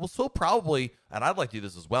we'll still probably, and I'd like to do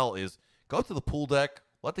this as well, is go up to the pool deck,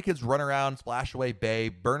 let the kids run around, splash away bay,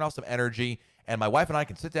 burn off some energy, and my wife and I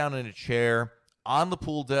can sit down in a chair on the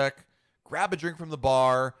pool deck, grab a drink from the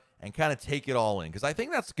bar, and kind of take it all in. Because I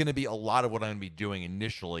think that's going to be a lot of what I'm going to be doing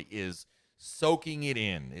initially is soaking it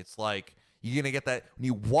in. It's like you're going to get that when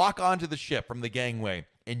you walk onto the ship from the gangway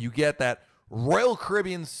and you get that Royal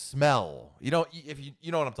Caribbean smell. If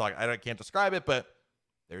you know what I'm talking, I can't describe it, but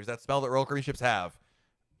there's that smell that Royal Caribbean ships have.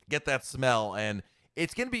 Get that smell, and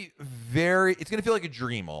it's going to be it's going to feel like a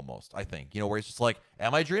dream almost, I think. Where it's just like,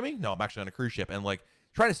 am I dreaming? No, I'm actually on a cruise ship, and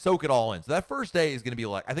trying to soak it all in. So that first day is going to be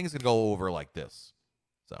I think it's going to go over like this.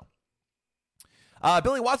 So,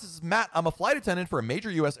 Billy Watts says, Matt, I'm a flight attendant for a major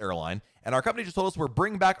U.S. airline, and our company just told us we're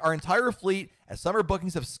bringing back our entire fleet as summer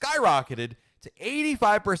bookings have skyrocketed to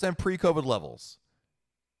 85% pre-COVID levels.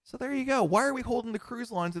 So there you go. Why are we holding the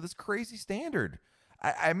cruise line to this crazy standard?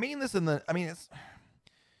 I mean this it's,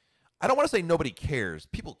 I don't want to say nobody cares.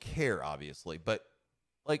 People care, obviously, but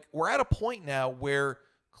we're at a point now where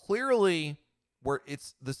clearly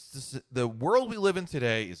the world we live in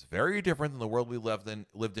today is very different than the world we lived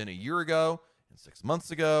in a year ago, and 6 months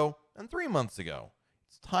ago, and 3 months ago.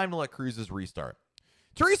 It's time to let cruises restart.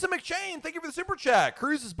 Teresa McShane, thank you for the super chat.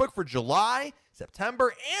 Cruises booked for July,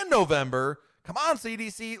 September, and November. Come on,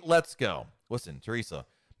 CDC, let's go. Listen, Teresa,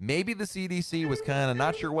 maybe the CDC was kind of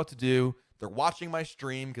not sure what to do. They're watching my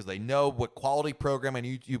stream because they know what quality program on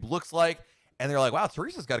YouTube looks like, and they're like, wow,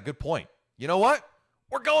 Teresa's got a good point. You know what?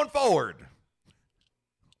 We're going forward.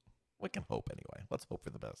 We can hope anyway. Let's hope for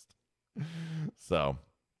the best. So,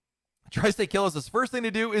 Tri-State Killers, the first thing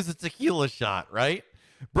to do is a tequila shot, right?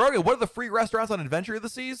 Brogan, what are the free restaurants on Adventure of the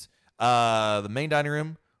Seas? The main dining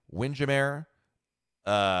room, Windjammer,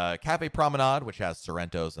 Cafe Promenade, which has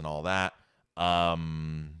Sorrentos and all that.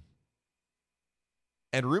 And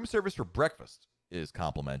room service for breakfast is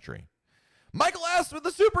complimentary. Michael S. with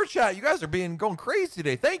the super chat. You guys are going crazy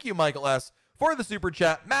today. Thank you, Michael S. for the super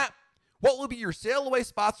chat. Matt, what will be your sail away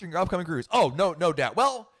spots during your upcoming cruise? Oh, no doubt.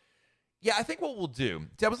 Well, yeah, I think what we'll do,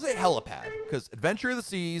 I would say helipad, because Adventure of the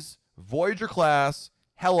Seas, Voyager class,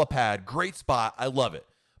 helipad, great spot. I love it.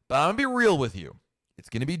 But I'm going to be real with you. It's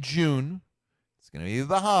going to be June. It's going to be the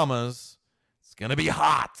Bahamas. It's going to be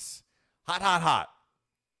hot. Hot.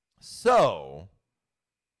 So,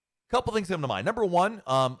 a couple things come to mind. Number one,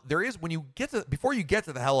 there is, before you get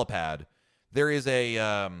to the helipad, there is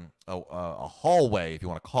a hallway, if you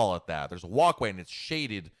want to call it that. There's a walkway, and it's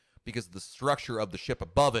shaded because of the structure of the ship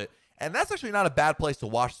above it. And that's actually not a bad place to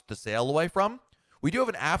watch the sail away from. We do have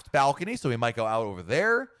an aft balcony, so we might go out over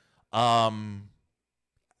there.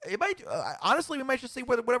 It might, honestly, we might just see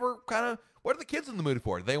what are the kids in the mood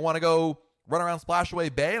for? Do they want to go run around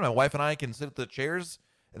Splashaway Bay, and my wife and I can sit at the chairs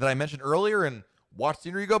that I mentioned earlier and watch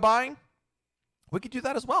scenery go by? We could do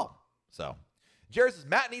that as well. So, Jared says,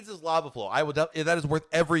 Matt needs his lava flow. That is worth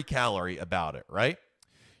every calorie about it, right?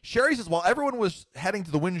 Sherry says, while everyone was heading to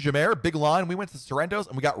the Windjammer, big line, we went to Sorrento's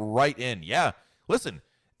and we got right in. Yeah, listen,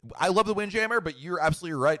 I love the Windjammer, but you're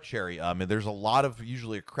absolutely right, Sherry. There's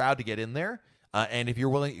usually a crowd to get in there. And if you're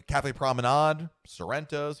willing, Cafe Promenade,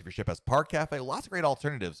 Sorrento's, if your ship has Park Cafe, lots of great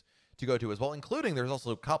alternatives to go to as well, including there's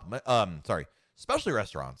also specialty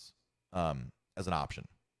restaurants as an option.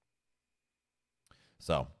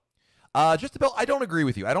 So, just about, I don't agree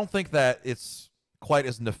with you. I don't think that it's quite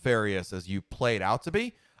as nefarious as you play it out to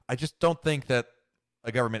be. I just don't think that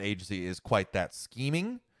a government agency is quite that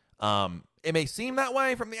scheming. It may seem that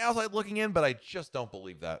way from the outside looking in, but I just don't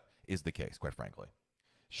believe that is the case, quite frankly.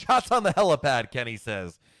 Shots on the helipad, Kenny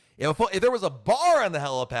says. If there was a bar on the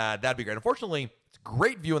helipad, that'd be great. Unfortunately, it's a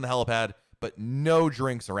great view on the helipad, but no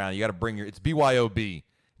drinks around. You got to bring it's BYOB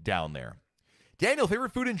down there. Daniel,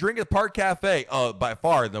 favorite food and drink at the Park Cafe? By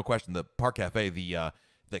far, no question, the Park Cafe, the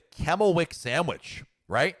Kemmelwick sandwich,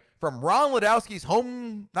 right? From Ron Ladowski's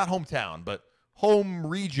not hometown, but home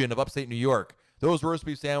region of upstate New York. Those roast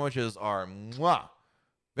beef sandwiches are mwah,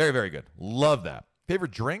 very, very good. Love that.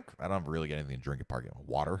 Favorite drink? I don't really get anything to drink at Park.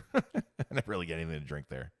 Water. I never really get anything to drink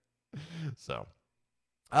there. So,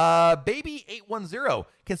 Baby810,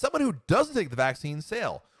 can someone who doesn't take the vaccine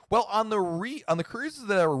sail? Well, on the cruises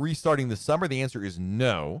that are restarting this summer, the answer is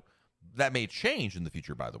no. That may change in the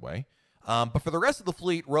future, by the way. But for the rest of the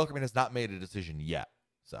fleet, Royal Caribbean has not made a decision yet.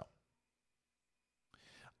 So,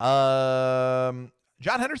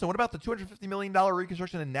 John Henderson, what about the $250 million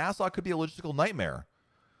reconstruction in Nassau? Could be a logistical nightmare.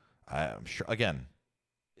 I'm sure, again,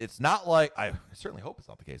 it's not like, I certainly hope it's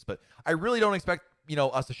not the case, but I really don't expect,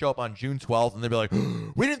 us to show up on June 12th and they'll be like,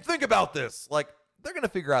 we didn't think about this. Like, they're going to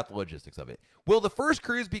figure out the logistics of it. Will the first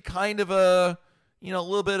cruise be kind of a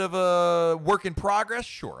little bit of a work in progress?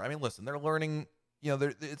 Sure. I mean, listen, they're learning,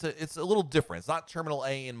 it's a little different. It's not Terminal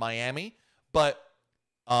A in Miami, but,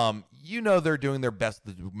 they're doing their best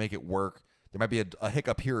to make it work. There might be a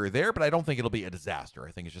hiccup here or there, but I don't think it'll be a disaster.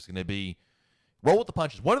 I think it's just going to be roll with the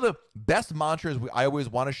punches. One of the best mantras I always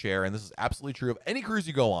want to share, and this is absolutely true of any cruise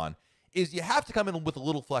you go on, is you have to come in with a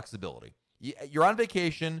little flexibility. You're on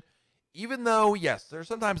vacation, even though, yes, there's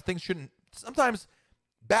sometimes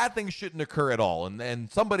bad things shouldn't occur at all,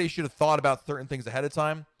 and somebody should have thought about certain things ahead of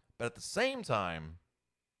time. But at the same time,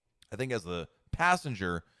 I think as the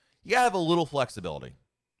passenger, you gotta have a little flexibility.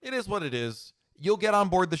 It is what it is. You'll get on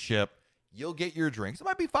board the ship. You'll get your drinks. It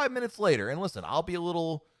might be 5 minutes later. And listen, I'll be a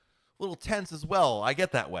little tense as well. I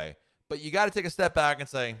get that way. But you got to take a step back and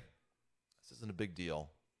say, this isn't a big deal.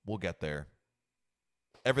 We'll get there.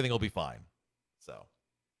 Everything will be fine. So,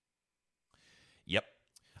 yep.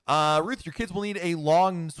 Ruth, your kids will need a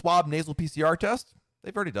long swab nasal PCR test.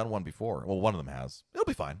 They've already done one before. Well, one of them has. It'll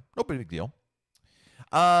be fine. No big deal.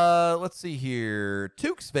 Let's see here.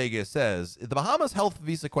 Tukes Vegas says, the Bahamas Health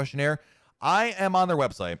Visa Questionnaire. I am on their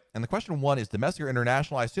website, and the question one is domestic or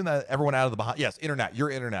international. I assume that everyone out of the Bahamas. Yes, you're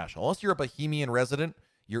international. Unless you're a Bahamian resident,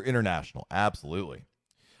 you're international. Absolutely.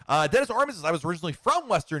 Dennis Orman says, I was originally from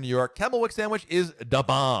Western New York. Kemmelwick sandwich is da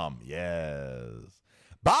bomb. Yes.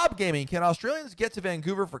 Bob Gaming, can Australians get to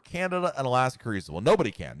Vancouver for Canada and Alaska cruises? Well,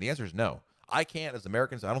 nobody can. The answer is no. I can't as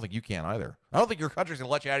Americans. I don't think you can either. I don't think your country's going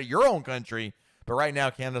to let you out of your own country, but right now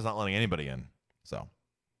Canada's not letting anybody in. So,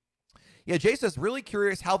 yeah, Jay says, really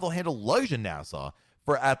curious how they'll handle luggage in Nassau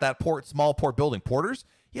at that small port building. Porters?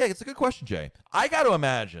 Yeah, it's a good question, Jay. I got to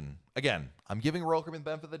imagine, again, I'm giving Royal Caribbean the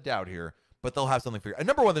benefit of the doubt here, but they'll have something for you. And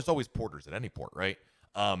number one, there's always porters at any port, right?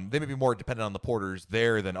 They may be more dependent on the porters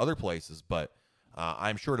there than other places, but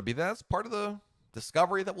I'm sure that's part of the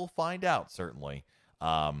discovery that we'll find out, certainly,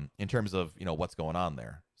 in terms of, what's going on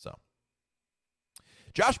there. So,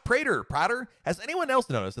 Josh Prater, has anyone else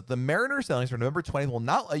noticed that the Mariner sailings for November 20th will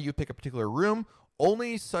not let you pick a particular room,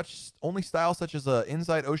 only style such as a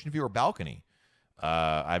inside ocean view or balcony?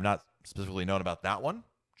 I've not specifically known about that one,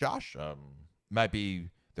 Josh. Might be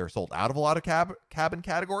they're sold out of a lot of cabin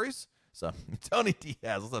categories. So Tony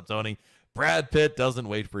Diaz, what's up, Tony? Brad Pitt doesn't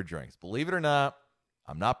wait for drinks. Believe it or not,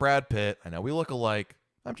 I'm not Brad Pitt. I know we look alike.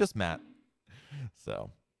 I'm just Matt.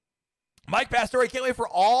 So Mike Pastore, can't wait for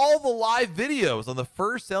all the live videos on the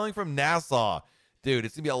first sailing from Nassau. Dude,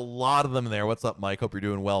 it's going to be a lot of them in there. What's up, Mike? Hope you're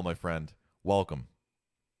doing well, my friend. Welcome.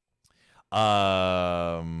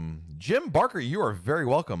 Jim Barker, you are very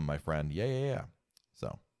welcome, my friend. Yeah.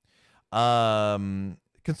 So,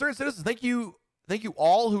 concerned citizens, thank you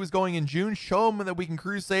all who is going in June. Show them that we can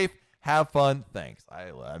cruise safe, have fun. Thanks.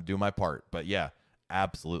 I'm doing my part, but yeah,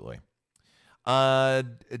 absolutely.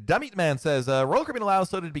 Dummy Man says, Royal Caribbean allows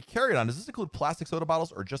soda to be carried on. Does this include plastic soda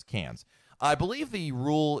bottles or just cans? I believe the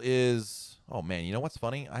rule is, oh man, you know what's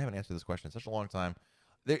funny? I haven't answered this question in such a long time.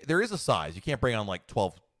 There is a size. You can't bring on like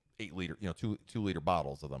 12 8-liter, 2-liter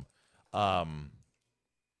bottles of them. I'm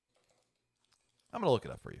going to look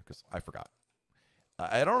it up for you because I forgot.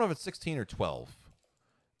 I don't know if it's 16 or 12.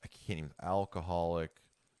 I can't even, alcoholic.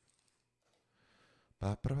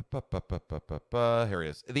 Here it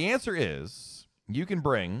is. The answer is you can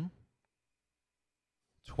bring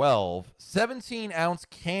 12 17-ounce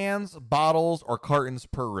cans, bottles, or cartons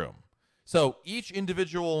per room. So each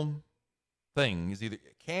individual thing is either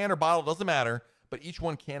can or bottle, doesn't matter, but each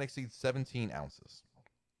one can't exceed 17 ounces.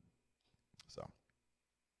 So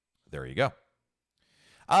there you go.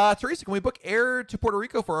 Teresa, can we book air to Puerto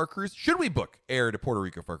Rico for our cruise? Should we book air to Puerto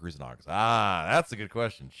Rico for our cruise in August? That's a good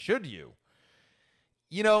question. Should you?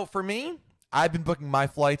 For me, I've been booking my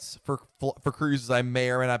flights for cruises I may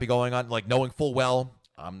or may not be going on, like knowing full well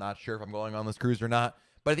I'm not sure if I'm going on this cruise or not.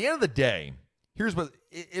 But at the end of the day, here's what,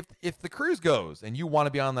 if the cruise goes and you want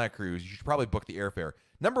to be on that cruise, you should probably book the airfare.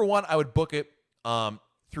 Number one, I would book it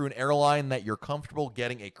through an airline that you're comfortable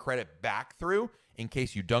getting a credit back through in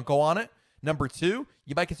case you don't go on it. Number two,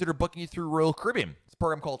 you might consider booking it through Royal Caribbean. It's a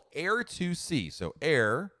program called Air to Sea. So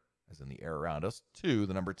air, as in the air around us, to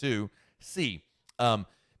the number 2, sea.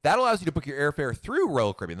 That allows you to book your airfare through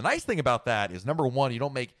Royal Caribbean. The nice thing about that is, number one, you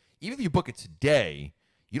don't make, even if you book it today,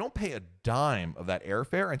 you don't pay a dime of that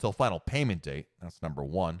airfare until final payment date. That's number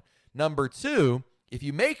one. Number two, if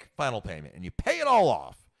you make final payment and you pay it all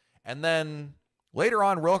off, and then later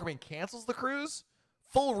on Royal Caribbean cancels the cruise,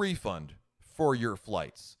 full refund for your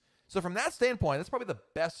flights. So from that standpoint, that's probably the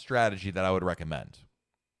best strategy that I would recommend.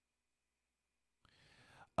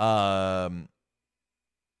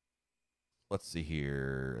 Let's see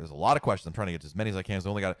here. There's a lot of questions. I'm trying to get to as many as I can. So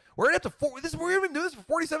I only got. We're up to 4. We're been doing this for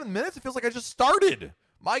 47 minutes. It feels like I just started.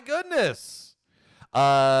 My goodness.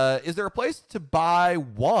 Is there a place to buy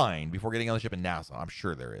wine before getting on the ship in Nassau? I'm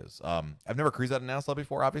sure there is. I've never cruised out of Nassau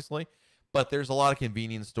before, obviously, but there's a lot of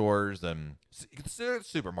convenience stores and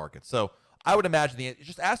supermarkets. So I would imagine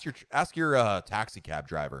just ask your taxi cab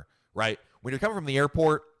driver, right? When you're coming from the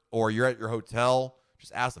airport or you're at your hotel,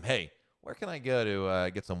 just ask them, hey, where can I go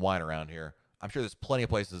to get some wine around here? I'm sure there's plenty of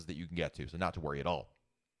places that you can get to, so not to worry at all.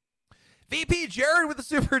 VP Jared with the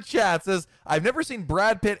super chat says, I've never seen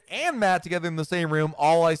Brad Pitt and Matt together in the same room.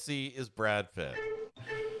 All I see is Brad Pitt.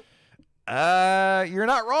 You're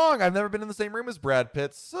not wrong. I've never been in the same room as Brad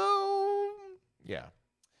Pitt, so yeah.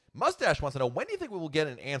 Mustache wants to know, when do you think we will get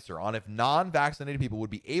an answer on if non-vaccinated people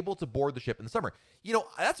would be able to board the ship in the summer?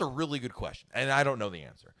 That's a really good question, and I don't know the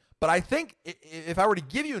answer. But I think if I were to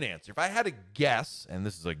give you an answer, if I had a guess, and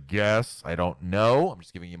this is a guess, I don't know, I'm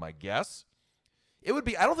just giving you my guess, it would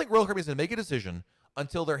be, I don't think Royal Caribbean is going to make a decision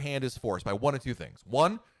until their hand is forced by one of two things.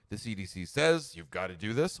 One, the CDC says you've got to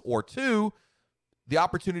do this, or two, the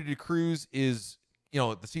opportunity to cruise is, the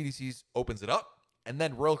CDC opens it up, and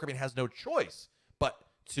then Royal Caribbean has no choice but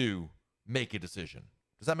to make a decision.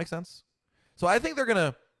 Does that make sense? So I think they're going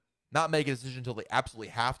to not make a decision until they absolutely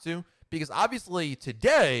have to, because obviously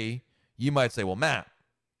today you might say, well, Matt,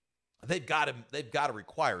 they've got to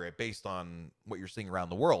require it based on what you're seeing around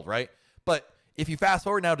the world, right? But if you fast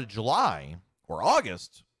forward now to July or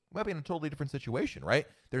August, we might be in a totally different situation, right?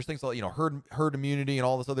 There's things like, herd immunity and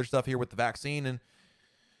all this other stuff here with the vaccine, and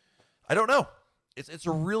I don't know. It's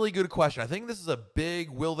a really good question. I think this is a big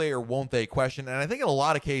will they or won't they question, and I think in a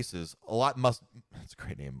lot of cases, that's a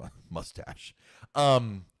great name, Mustache.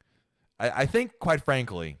 I think, quite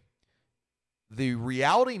frankly, the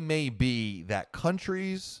reality may be that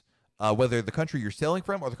countries, whether the country you're sailing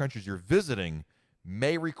from or the countries you're visiting,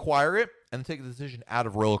 may require it and take the decision out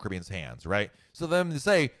of Royal Caribbean's hands, right? So them to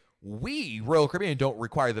say, we, Royal Caribbean, don't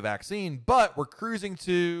require the vaccine, but we're cruising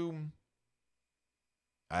to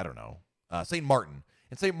I don't know, St. Martin,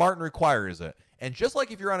 and St. Martin requires it. And just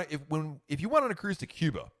like if you're on if you went on a cruise to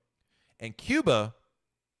Cuba, and Cuba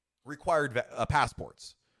required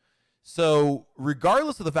passports. So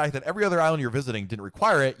regardless of the fact that every other island you're visiting didn't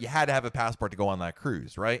require it, you had to have a passport to go on that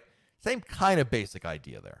cruise, right? Same kind of basic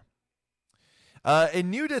idea there.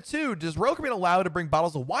 In NUDA 2, does Royal Caribbean allow to bring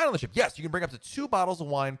bottles of wine on the ship? Yes, you can bring up to 2 bottles of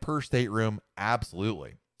wine per stateroom.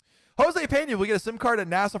 Absolutely. Jose Pena, will you get a SIM card at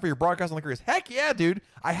Nassau for your broadcast on the cruise? Heck yeah, dude.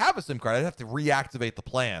 I have a SIM card. I'd have to reactivate the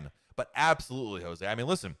plan. But absolutely, Jose. I mean,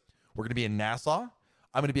 listen, we're going to be in Nassau.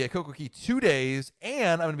 I'm going to be at Coco Key 2 days,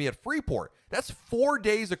 and I'm going to be at Freeport. That's 4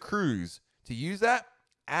 days of cruise. To use that?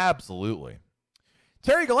 Absolutely.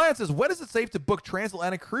 Terry Gallant says, when is it safe to book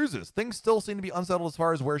transatlantic cruises? Things still seem to be unsettled as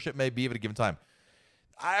far as where a ship may be at a given time.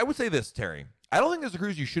 I would say this, Terry. I don't think there's a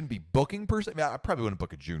cruise you shouldn't be booking per se. I mean, I probably wouldn't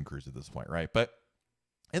book a June cruise at this point, right? But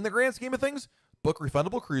in the grand scheme of things, book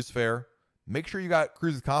refundable cruise fare. Make sure you got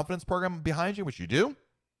Cruise with Confidence program behind you, which you do.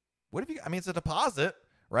 What if you, I mean, it's a deposit,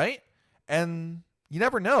 right? And you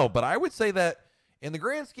never know. But I would say that in the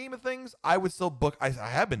grand scheme of things, I would still book. I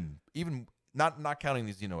have been, even not counting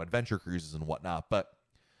these, adventure cruises and whatnot, but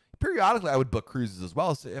periodically I would book cruises as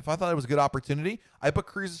well. So if I thought it was a good opportunity, I book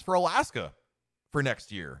cruises for Alaska for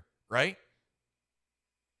next year, right?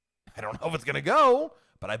 I don't know if it's going to go,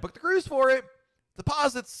 but I booked the cruise for it.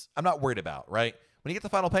 Deposits, I'm not worried about, right? When you get the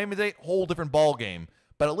final payment date, whole different ball game.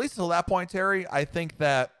 But at least until that point, Terry, I think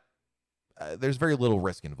that there's very little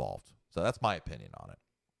risk involved. So that's my opinion on it.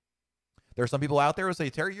 There are some people out there who say,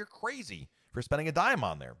 Terry, you're crazy for spending a dime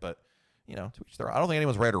on there. But, to each their own. I don't think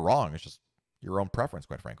anyone's right or wrong. It's just your own preference,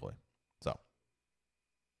 quite frankly. So,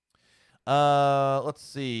 let's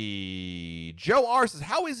see. Joe R says,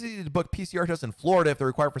 how easy to book PCR tests in Florida if they're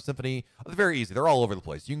required for Symphony? They're very easy. They're all over the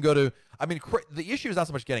place. You can go to, the issue is not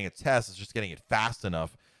so much getting a test, it's just getting it fast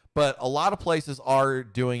enough. But a lot of places are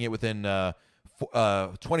doing it within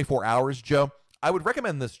 24 hours, Joe. I would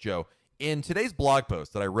recommend this, Joe. In today's blog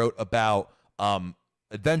post that I wrote about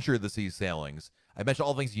Adventure of the Seas sailings, I mentioned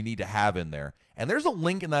all the things you need to have in there. And there's a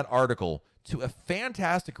link in that article to a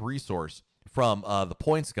fantastic resource from the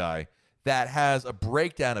Points Guy that has a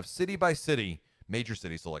breakdown of city by city, major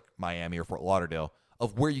cities, so like Miami or Fort Lauderdale,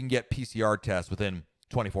 of where you can get PCR tests within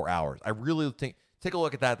 24 hours. I really think, take a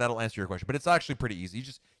look at that. That'll answer your question. But it's actually pretty easy. You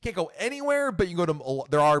just can't go anywhere, but you can go to,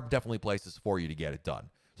 there are definitely places for you to get it done.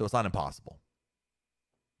 So it's not impossible.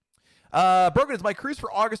 Brogan, is my cruise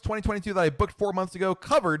for August 2022 that I booked 4 months ago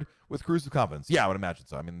covered with Cruise with Confidence? Yeah, I would imagine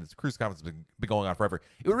so. I mean, this Cruise with Confidence has been going on forever.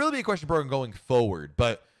 It would really be a question, Brogan, going forward.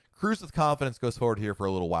 But Cruise with Confidence goes forward here for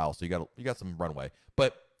a little while, so you got some runway.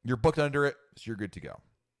 But you're booked under it, so you're good to go.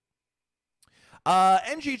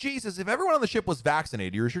 NGG says, if everyone on the ship was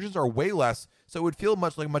vaccinated, your restrictions are way less, so it would feel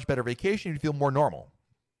much like a much better vacation. You'd feel more normal.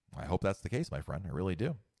 I hope that's the case, my friend. I really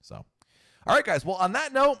do. So, all right, guys. Well, on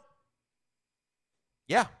that note,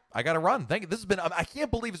 yeah, I got to run. Thank you. This has been, I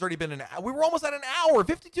can't believe it's already been an hour. We were almost at an hour,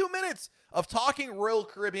 52 minutes of talking Royal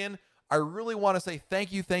Caribbean. I really want to say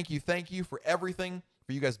thank you for everything,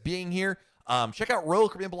 for you guys being here. Check out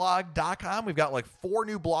RoyalCaribbeanBlog.com. We've got like 4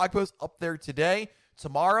 new blog posts up there today.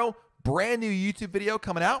 Tomorrow, brand new YouTube video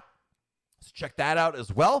coming out. So check that out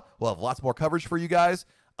as well. We'll have lots more coverage for you guys.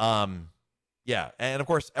 Yeah, and of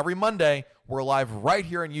course, every Monday, we're live right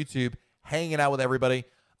here on YouTube, hanging out with everybody.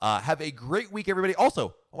 Have a great week, everybody.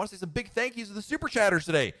 Also, I want to say some big thank yous to the Super Chatters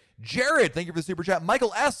today. Jared, thank you for the Super Chat.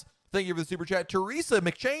 Michael S., thank you for the Super Chat. Teresa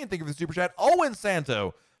McShane, thank you for the Super Chat. Owen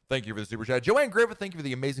Santo, thank you for the Super Chat. Joanne Griffith, thank you for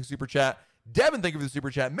the amazing Super Chat. Devin, thank you for the Super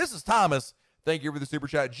Chat. Mrs. Thomas, thank you for the Super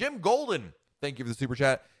Chat. Jim Golden, thank you for the Super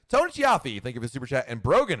Chat. Tony Chiaffi, thank you for the Super Chat. And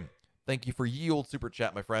Brogan, thank you for ye old Super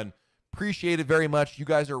Chat, my friend. Appreciate it very much. You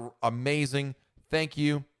guys are amazing. Thank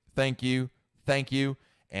you.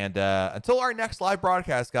 And until our next live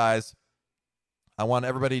broadcast, guys, I want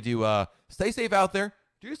everybody to stay safe out there,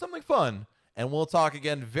 do something fun, and we'll talk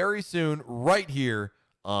again very soon right here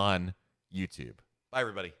on YouTube. Bye,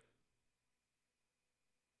 everybody.